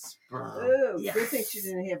sperm. Oh, Yes. good thing she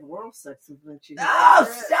didn't have oral sex with when she.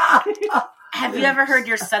 Oh, stop! Have you ever heard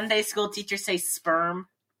your Sunday school teacher say sperm?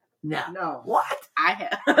 No. No. What? I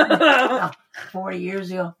have. 40 years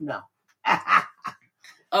ago? No.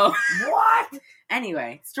 Oh, What?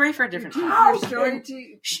 anyway, story for a different Your time. story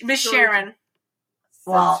to Miss Sharon.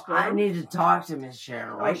 Well, sperm? I need to talk to Miss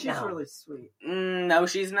Sharon Oh, right she's now. really sweet. No,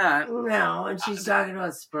 she's not. No, and she's talking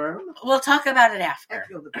about sperm. We'll talk about it I after.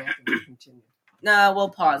 feel the bathroom to continue. No, we'll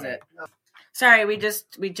pause Okay. it. Sorry, we just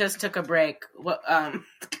took a break. What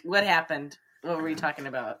happened? What were we talking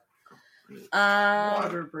about?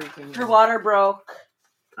 Water breaking. Her water broke.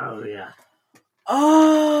 Oh, yeah.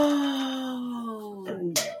 Oh.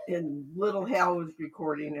 And little Hal was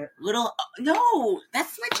recording it. No,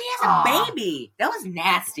 that's when she has a Aw. baby. That was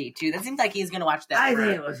nasty too. That seems like he's gonna watch that. I for-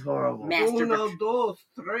 think it was horrible. Masturbate. 1, 2,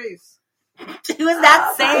 3. He was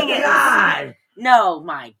not Oh, saying my it. God. No,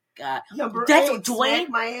 my God. Number That's 8, Dwayne? smack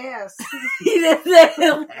my ass. He didn't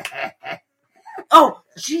say- Oh,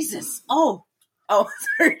 Jesus. Oh,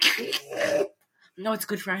 sorry. No, it's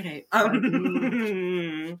Good Friday.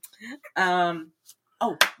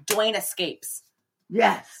 Dwayne escapes.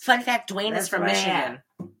 Yes. Fun fact: Dwayne That's is from what I Michigan.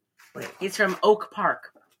 Wait. He's from Oak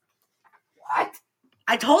Park. What?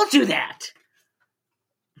 I told you that.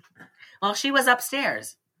 Well, she was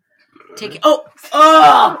upstairs. Oh,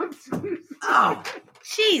 Oh,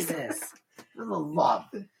 Jesus! for the love.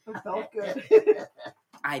 It felt good.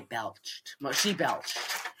 I belched. Well, she belched.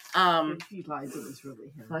 If he lied, it was really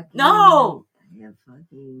him. Fucking, No! Yeah,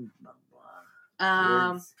 fucking blah, blah.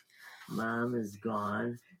 Um, Kids, Mom is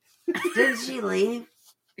gone. Didn't she leave?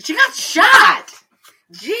 she got shot.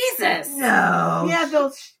 Jesus! No. Yeah,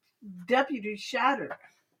 those deputies shot her.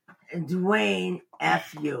 And Dwayne,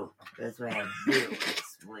 F you. That's what I do.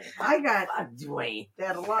 Dwayne. I got Fuck Dwayne.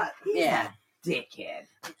 that a lot. He's Yeah. a dickhead.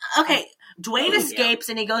 Okay, Dwayne Yeah. escapes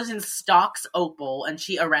and he goes and stalks Opal, and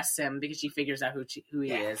she arrests him because she figures out who he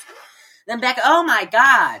Yeah. is. Then back, oh my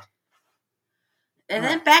God! And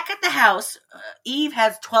then back at the house, Eve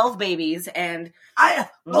has 12 babies, and Oh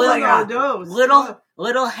Little- my God. Those.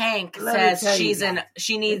 little Hank Let me says tell you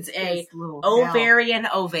she needs a It's little Hal. ovarian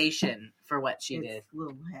ovation for what she It's did.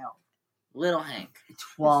 Little Hal. Little Hank. It's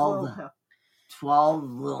 12 little Hal. 12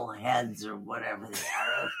 little heads or whatever they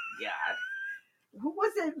are. Oh, God. Who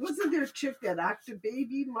was it? Wasn't there a chick that Octa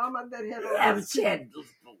Baby Mama that had all Yeah, but those she had those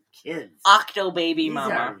little kids. Octo baby These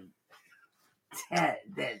mama. are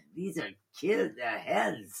these are kids,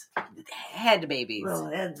 heads. Head babies. Little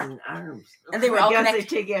heads and arms. And they were I all guess connected.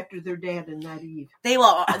 they take after their dad and not Eve. They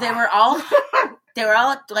were all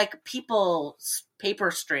like people's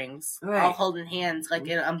paper strings, all Right. holding hands like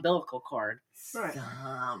an umbilical cord. Right.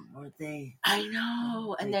 Weren't they? I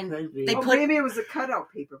know. And then could be. they Oh, put- maybe it was a cutout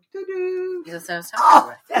paper. Doo-doo. That's what I was talking Oh,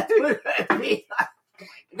 about. that's what I mean.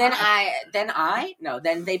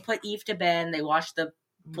 Then they put Eve to bed. They washed the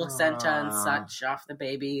placenta and Aw. such off the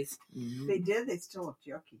babies. Mhm. They did. They still look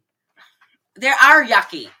yucky. They are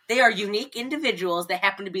yucky. They are unique individuals that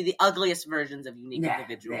happen to be the ugliest versions of unique Yeah,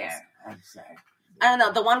 individuals. there. I'm sorry. I don't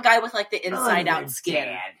know. The one guy with like the Oh, inside their out skin.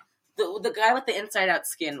 dad. The guy with the inside out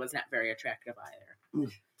skin was not very attractive either.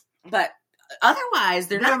 Mm. But otherwise,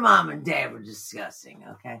 they're Their not. mom and dad were disgusting,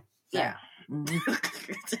 okay? Yeah. Mhm.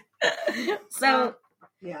 So,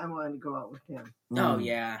 Yeah, I wanted to go out with him. oh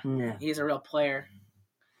yeah, Yeah. he's a real player.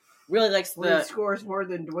 Really likes Well, he the. scores more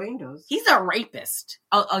than Dwayne does. He's a rapist.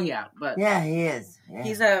 Oh yeah, but Yeah, he is. Yeah.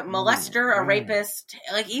 he's a molester, a Yeah. rapist.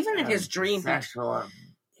 Like even in his dreams, he's Sexual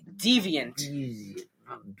deviant.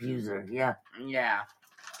 abuser, yeah. Yeah,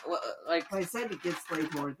 like. I said he gets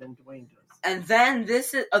laid more than Dwayne does. And then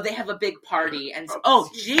they have a big party, and oh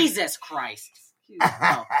Jesus Christ! Excuse me.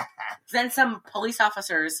 Oh. Then some police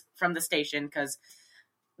officers from the station, because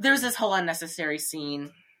there's this whole unnecessary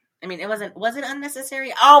scene. I mean, was it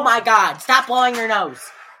unnecessary? Oh my God! Stop blowing your nose!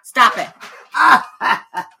 Stop it! I'm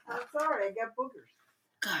sorry, I got boogers.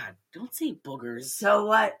 God, don't say boogers. So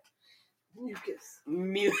what? Mucus.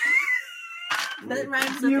 Mute. That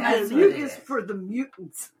rhymes with Mucus, That's what it mucus is. for the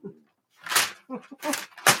mutants.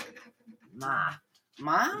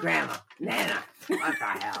 Ma? Grandma, Nana, what the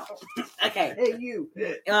hell? Okay. Hey, you.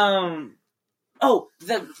 Oh,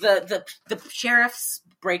 the sheriffs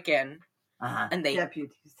break in, Uh-huh. and Deputies.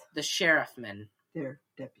 the sheriffmen, They're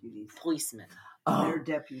deputies. policemen, They're Oh,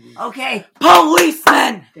 deputies. okay,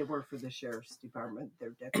 policemen. They work for the sheriff's department.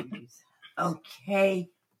 They're deputies. okay.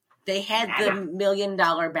 They had the $1 million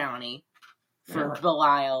bounty for Really?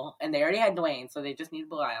 Belial, and they already had Dwayne, so they just need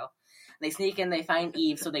Belial. They sneak in, they find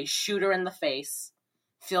Eve, so they shoot her in the face,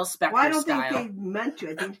 Phil Spector Well, I don't style. think they meant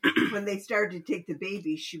to. I think when they started to take the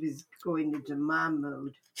baby, she was going into mom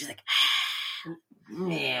mode. She's like,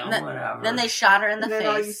 Yeah, Then- whatever. then they shot her in the And then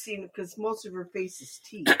all you face. see, because most of her face is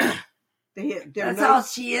teeth. They're That's all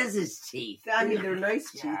nice. she is teeth. I mean, they're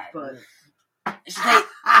nice teeth, God. but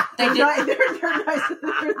They they're, did. nice, they're nice.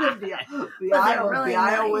 They're the aisle, really the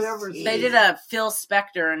aisle, nice whatever. teeth. They did a Phil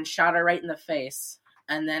Spector and shot her right in the face,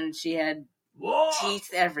 and then she had Whoa.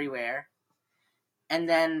 teeth everywhere. And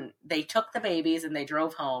then they took the babies and they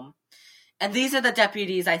drove home. And these are the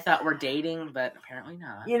deputies I thought were dating, but apparently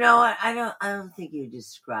not. You know what? I don't think you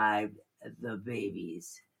described the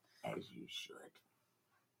babies as you should.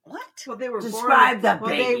 What? Well, they were Describe born. the Well,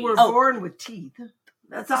 they babies. were Oh. born with teeth.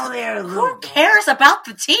 That's all they are. Who cares about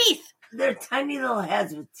the teeth? They're tiny little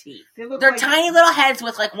heads with teeth. They're tiny little heads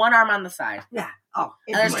with like one arm on the side. Yeah. Oh,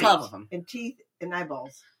 And there's 12 of them. And teeth and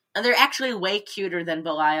eyeballs. And they're actually way cuter than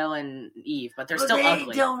Belial and Eve, but they're still they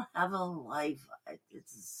ugly. They don't have a life.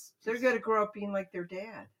 They're going to grow up being like their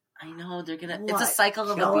dad. I know, they're going to... What? It's a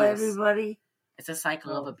cycle of Kill abuse. everybody? It's a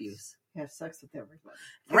cycle of abuse. Have sex with everybody.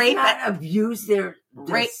 Rape, not abuse. They're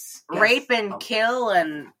rape and kill,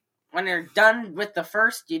 and when they're done with the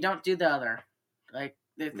first, you don't do the other. Like,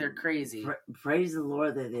 they're crazy. Praise the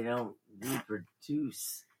Lord that they don't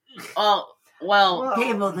reproduce. Oh, well...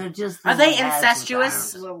 People, they're just... Are they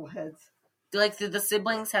incestuous? Little heads. Like, do the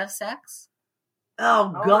siblings have sex?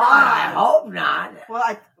 Oh, God, I hope not.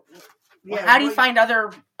 Well, how do you find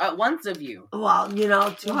other ones of you? Well,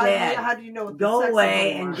 too bad. How do you know? Go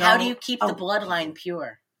away and how do you keep the bloodline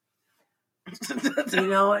pure? You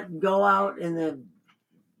know what? Go out in the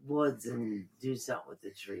woods and do something with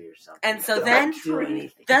the tree or something. And so Don't do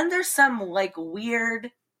anything. then there's some like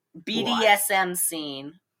weird BDSM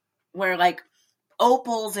scene where like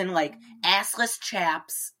Opal's in like assless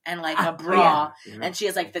chaps and like a bra, and she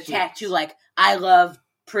has like the tattoo like "I love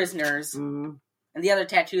prisoners." Mm-hmm. And the other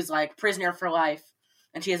tattoo's like prisoner for life.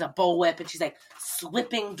 And she has a bullwhip and she's like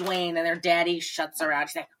slipping Dwayne, and their daddy shuts her out.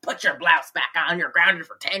 She's like, put your blouse back on. You're grounded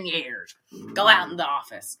for 10 years. Go out in the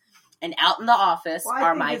office. And out in the office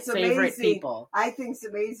are my favorite people. I think it's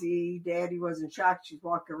amazing. Daddy wasn't shocked. She's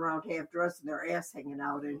walking around half dressed and their ass hanging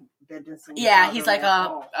out and bed dancing. Yeah, he's like,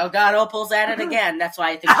 oh God, Opal's at it again. That's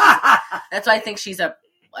why I think she's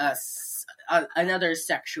another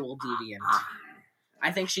sexual deviant.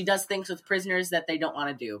 I think she does things with prisoners that they don't want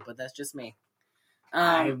to do, but that's just me.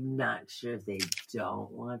 I'm not sure if they don't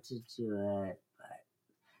want to do it,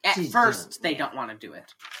 but at first they don't want to do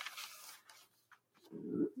it.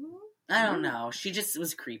 I don't know. She just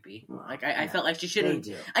was creepy. Like I felt like she shouldn't.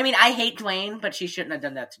 I mean, I hate Dwayne, but she shouldn't have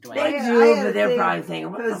done that to Dwayne. They do, but they're probably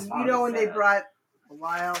thinking, because when they brought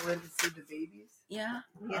Lyle in to see the babies, he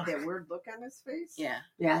had that weird look on his face. Yeah.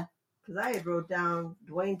 Because I had wrote down,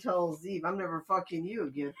 Dwayne tells Eve, I'm never fucking you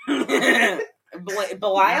again.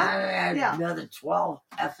 Belial? Yeah. Another 12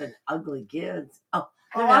 effing ugly kids. Oh,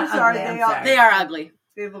 I'm sorry. They are ugly.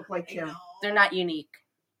 They look like him. They're not unique.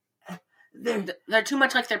 They're too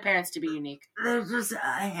much like their parents to be unique. They're just a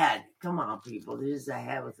head. Come on, people. They're just a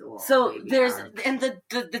head with a little So there's, in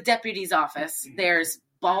the deputy's office, there's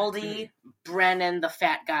Baldy, Brennan, the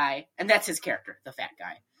fat guy, and that's his character, the fat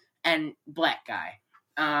guy, and black guy.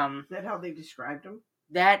 Is that how they described him?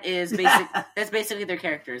 That's basically their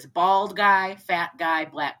characters. Bald guy, fat guy,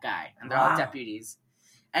 black guy. And they're all deputies.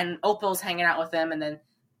 And Opal's hanging out with them, and then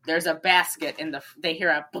there's a basket they hear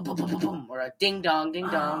a boom, boom, boom, boom, boom, or a ding dong, ding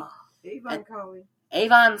dong. Avon calling.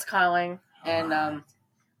 Avon's calling, and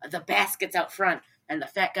the basket's out front, and the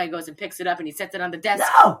fat guy goes and picks it up, and he sets it on the desk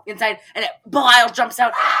inside, and Belial jumps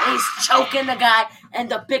out, and he's choking the guy, and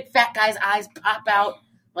the big fat guy's eyes pop out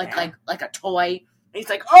like a toy. And he's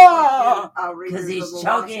like, oh! Because he's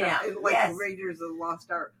choking out. Like Raiders of the Lost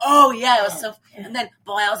Ark. Oh, yeah. It was so... And then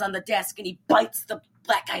Belial's on the desk, and he bites the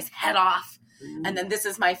black guy's head off. And then this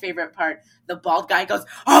is my favorite part. The bald guy goes,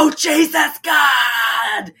 oh, Jesus,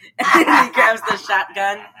 God! And he grabs the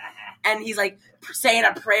shotgun, and he's like saying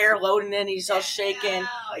a prayer, loading in, he's all shaking.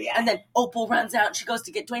 Oh, yeah. And then Opal runs out, and she goes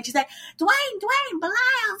to get Dwayne. She's like, Dwayne,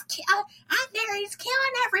 Belial's out there, he's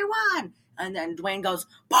killing everyone. And then Dwayne goes,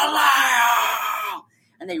 Belial!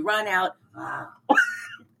 And they run out.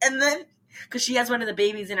 And then, because she has one of the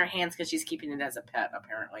babies in her hands because she's keeping it as a pet,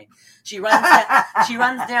 apparently. She runs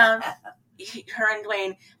down, her and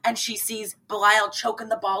Dwayne, and she sees Belial choking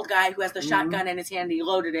the bald guy who has the shotgun in his hand. He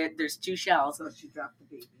loaded it. There's 2 shells. So she dropped the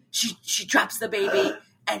baby. She drops the baby,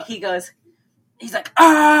 and he's like,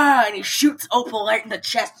 ah! And he shoots Opal right in the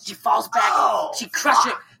chest. She falls back. She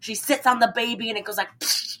crushes it. She sits on the baby, and it goes like,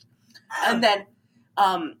 psh! And then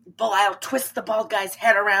Belial twists the bald guy's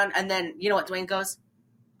head around, and then, you know what Dwayne goes?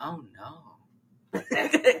 Oh, no.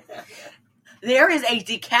 There is a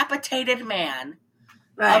decapitated man,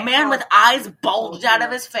 a man with eyes bulged out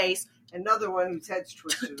of his face. Another one whose head's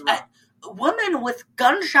twisted around. A woman with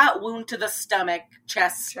gunshot wound to the stomach,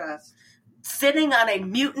 chest. Sitting on a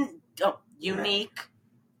mutant, unique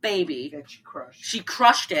baby. That she crushed. She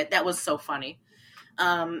crushed it. That was so funny.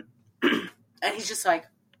 And he's just like,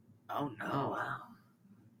 oh, no. Oh, wow.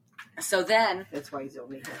 So then... That's why he's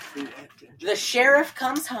only had 3 acting. The sheriff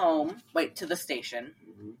comes home, to the station,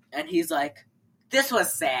 and he's like, this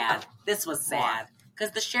was sad.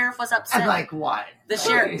 Because the sheriff was upset. I'm like, what? The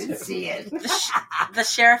sheriff... didn't see it. The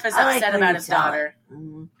sheriff is upset about his daughter.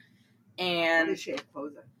 Mm-hmm. And... What did she have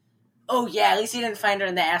clothes on? Oh, yeah, at least he didn't find her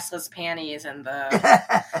in the assless panties and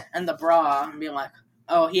the bra, and being like,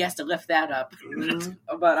 Oh, he has to lift that up. Mhm.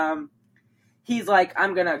 But he's like,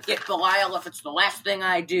 I'm gonna get Belial if it's the last thing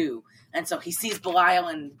I do. And so he sees Belial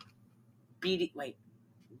and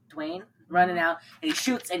Dwayne running out, and he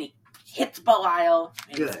shoots and he hits Belial.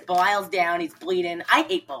 And Good. Belial's down, he's bleeding. I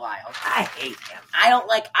hate Belial. I hate him. I don't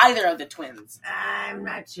like either of the twins. I'm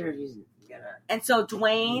not sure he's gonna And so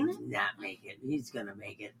Dwayne, not make it. He's gonna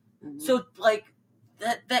make it. Mhm. so like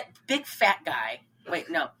that big fat guy. Wait,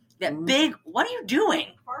 no, that Mhm. big. What are you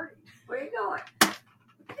doing? Party. Where are you going?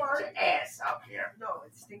 Get your ass up here. No,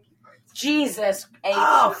 it's stinky farts. Jesus H.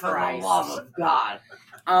 Oh, for Christ. the love of God.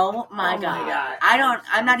 Oh my Oh my God. God.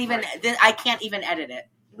 I'm not even, I can't even edit it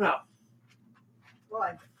No.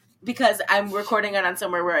 What? because I'm recording it on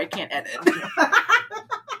somewhere where I can't edit.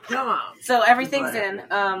 Come on. So everything's in.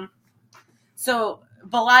 So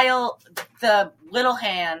Belial, the little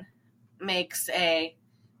hand, makes a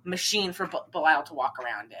machine for Belial to walk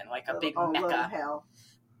around in, like a big little mecha. hell.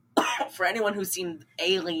 For anyone who's seen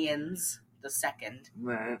Aliens, the second,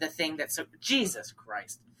 Right. the thing that's, Jesus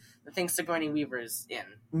Christ, the thing Sigourney Weaver's in.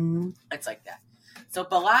 Mm-hmm. It's like that. So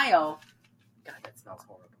Belial, God, that smells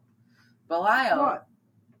horrible. Belial, What?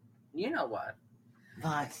 you know what?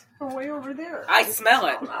 But Oh, way over there. I smell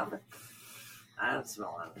it. I don't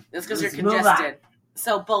smell it. It's because you're Let's move congested.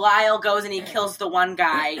 So Belial goes and he kills the one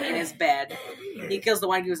guy in his bed. He kills the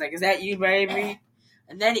one who's like, "Is that you, baby?"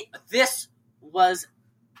 And then this was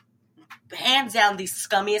hands down the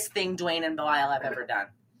scummiest thing Dwayne and Belial have ever done.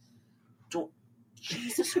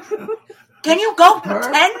 Jesus Christ. Can you go 10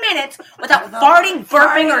 minutes without farting,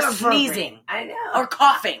 burping, or sneezing? I know. Or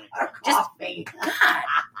coughing? Or Just- coughing. God.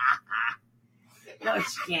 No,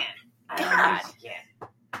 she can't. I don't God. know she can't.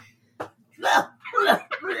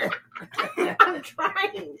 I'm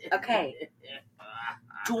trying. Okay.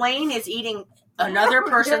 Dwayne is eating another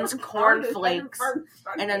person's cornflakes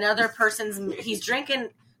and another person's... He's drinking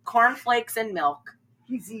cornflakes and milk.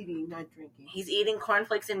 He's eating, not drinking. He's eating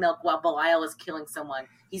cornflakes and milk while Belial is killing someone.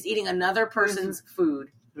 He's eating another person's food.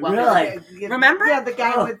 While Really? Remember? Yeah, the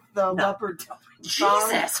guy Oh, with the no. leopard thong.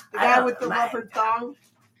 Jesus. The I guy don't with the mind. leopard thong.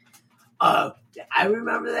 Oh, I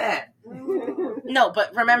remember that. No,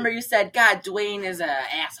 but remember you said, God, Dwayne is an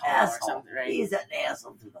asshole, or Asshole. something, right? He's an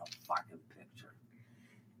asshole to the fucking picture.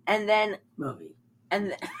 And then... Movie.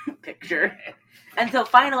 And picture. And so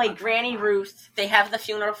finally, Granny Ruth, they have the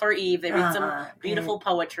funeral for Eve. They read some beautiful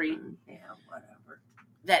poetry Yeah, whatever.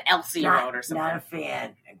 that Elsie wrote or something. Not a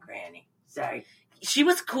fan of Granny. Sorry. She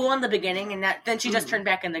was cool in the beginning, and then she just turned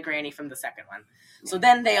back into Granny from the second one. So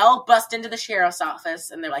then they all bust into the sheriff's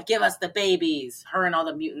office, and they're like, "Give us the babies," her and all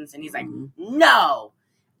the mutants. And he's like, "No,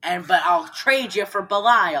 but I'll trade you for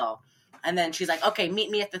Belial." And then she's like, "Okay,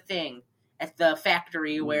 meet me at the thing, at the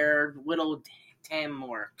factory where little Tim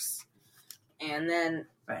works." And then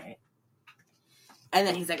Right.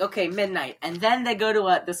 he's like, "Okay, midnight." And then they go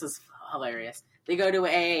to this is hilarious. They go to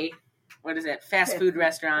a, what is it, fast food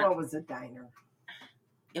restaurant. What was a diner?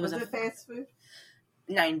 It was it a fast food?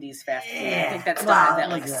 90s fast food. I Yeah. think that Well, started that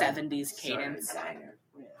like it was a 70s cadence. Sort of diner.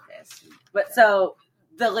 Yeah, that's- But so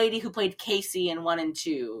the lady who played Casey in 1 and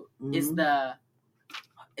 2 is Mhm.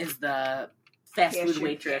 the fast food Cashier.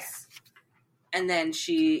 waitress. And then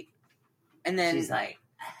she's like,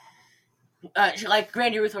 like, she, like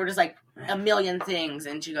Granny Ruth orders like a million things,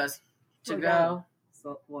 and she goes, "To Slow go." down.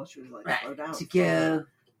 So, well, she was like, slow right, down. to go.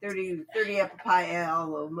 30 apple pie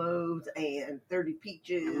almost and 30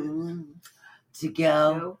 peaches. To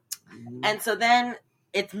go. No. And so then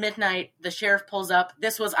it's midnight. The sheriff pulls up.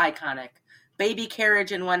 This was iconic. Baby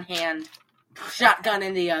carriage in one hand, shotgun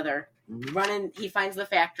in the other. Running, he finds the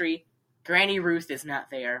factory. Granny Ruth is not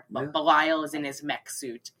there, but Yeah. Belial is in his mech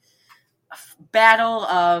suit. Battle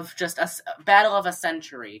of a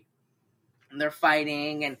century. And they're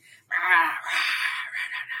fighting, and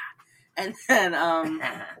then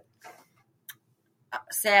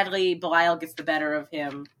sadly Belial gets the better of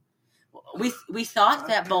him. We thought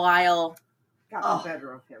that Belial. Got the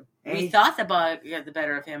better of him. We thought that Belial got the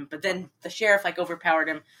better of him, but then the sheriff like overpowered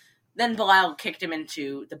him. Then Belial kicked him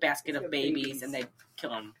into the basket of babies, and they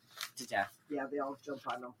kill him to death. Yeah, they all jump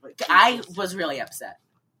on him like I leeches. was really upset.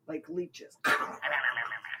 Like leeches.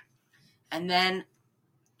 And then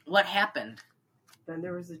what happened? Then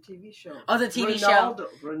there was a TV show. Oh, the TV show.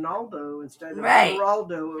 Ronaldo instead of Right.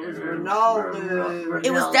 Geraldo. It was Ronaldo.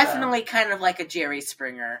 It was Ronaldo. definitely kind of like a Jerry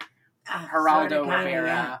Springer, Geraldo Sorta, kinda,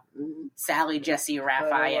 Rivera, yeah. Sally Jesse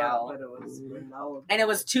Raphael. But it was Ronaldo. And it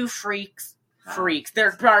was two freaks.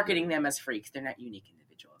 They're marketing them as freaks. They're not unique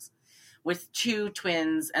individuals. With two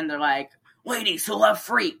twins, and they're like, ladies who love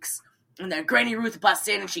freaks. And then Granny Ruth busts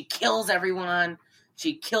in, and she kills everyone.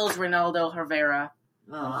 She kills Ronaldo Rivera.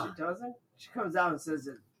 Oh, She doesn't? She comes out and says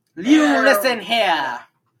it. You listen here.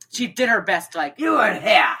 She did her best, like You weren't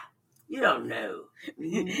here. You don't know.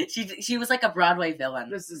 she was like a Broadway villain.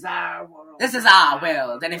 This is our world. This is our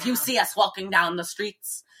world, and if you see us walking down the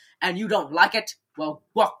streets and you don't like it, well,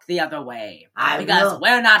 walk the other way because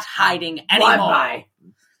we're not hiding anymore. Bye-bye.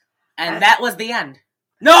 And that was the end.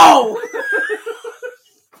 No.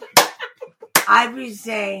 I'd be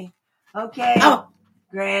saying, okay,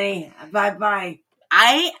 Granny, bye-bye.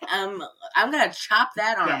 I'm gonna chop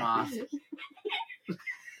that arm off.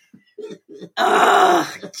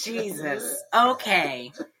 Ugh, Jesus.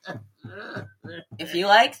 Okay. If you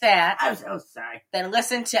like that, I'm so sorry. then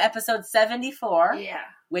listen to episode 74, Yeah.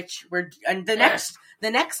 which and the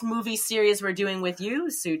next movie series we're doing with you,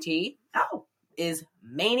 Suti, Oh. is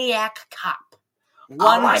Maniac Cop. Oh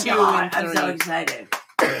 1, my 2, God. and 3. I'm so excited.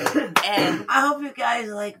 And I hope you guys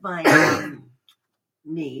like my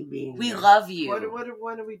me being. we here. love you.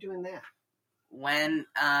 When are we doing that? When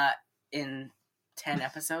in 10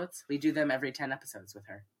 episodes, we do them every 10 episodes with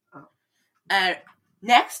her. Oh.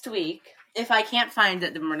 Next week, if I can't find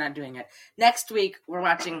it, then we're not doing it. Next week, we're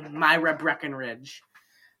watching Myra Breckenridge.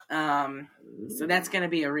 So that's going to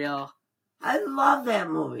be a real... I love that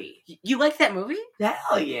movie. You like that movie?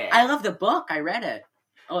 Hell yeah. I love the book. I read it.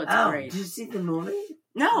 Oh, it's great. Did you see the movie?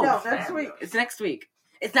 No, next week. it's next week.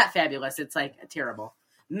 It's not fabulous. It's like terrible.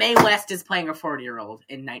 Mae West is playing a 40-year-old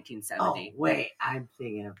in 1970. Oh, wait. I'm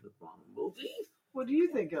thinking of the wrong movie. What do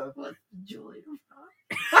you think of? What, Julia Roberts?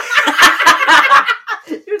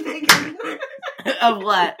 You're thinking Of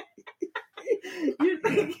what? You're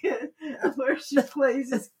thinking of where she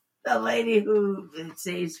plays. The lady who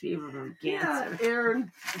saves people from Yeah, cancer.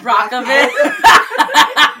 Aaron Brockovich?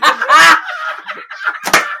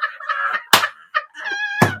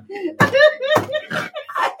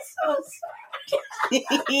 I'm so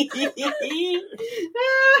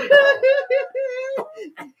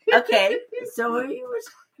Okay, So are you?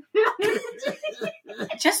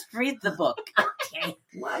 just read the book. Okay.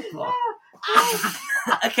 What book?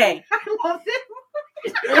 Okay. I love it.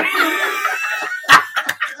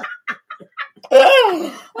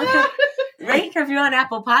 Rate, review on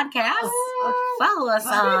Apple Podcasts. Follow us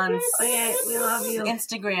on Okay, we love you.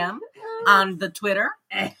 Instagram, on the Twitter,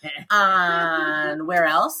 on where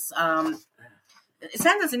else?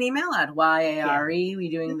 Send us an email at YARE. We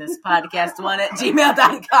doing this podcast one at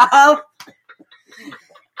gmail.com.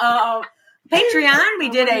 Patreon, we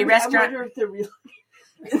did a restaurant. I wonder if they're really...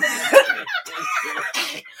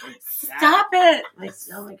 Stop it! My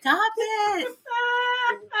stomach. Stop it!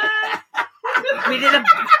 We did a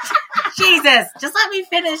Jesus. Just let me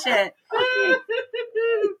finish it.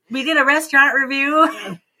 We did a restaurant review.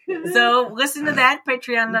 So listen to that,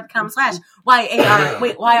 patreon.com/YAR.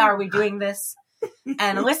 Wait, why are we doing this?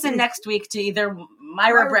 And listen next week to either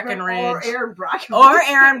Myra Breckenridge or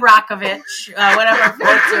Aaron Brockovich. whatever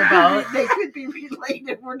floats your boat. They could be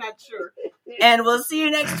related. We're not sure. And we'll see you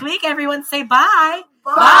next week. Everyone say bye.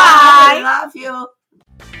 Bye. Love you.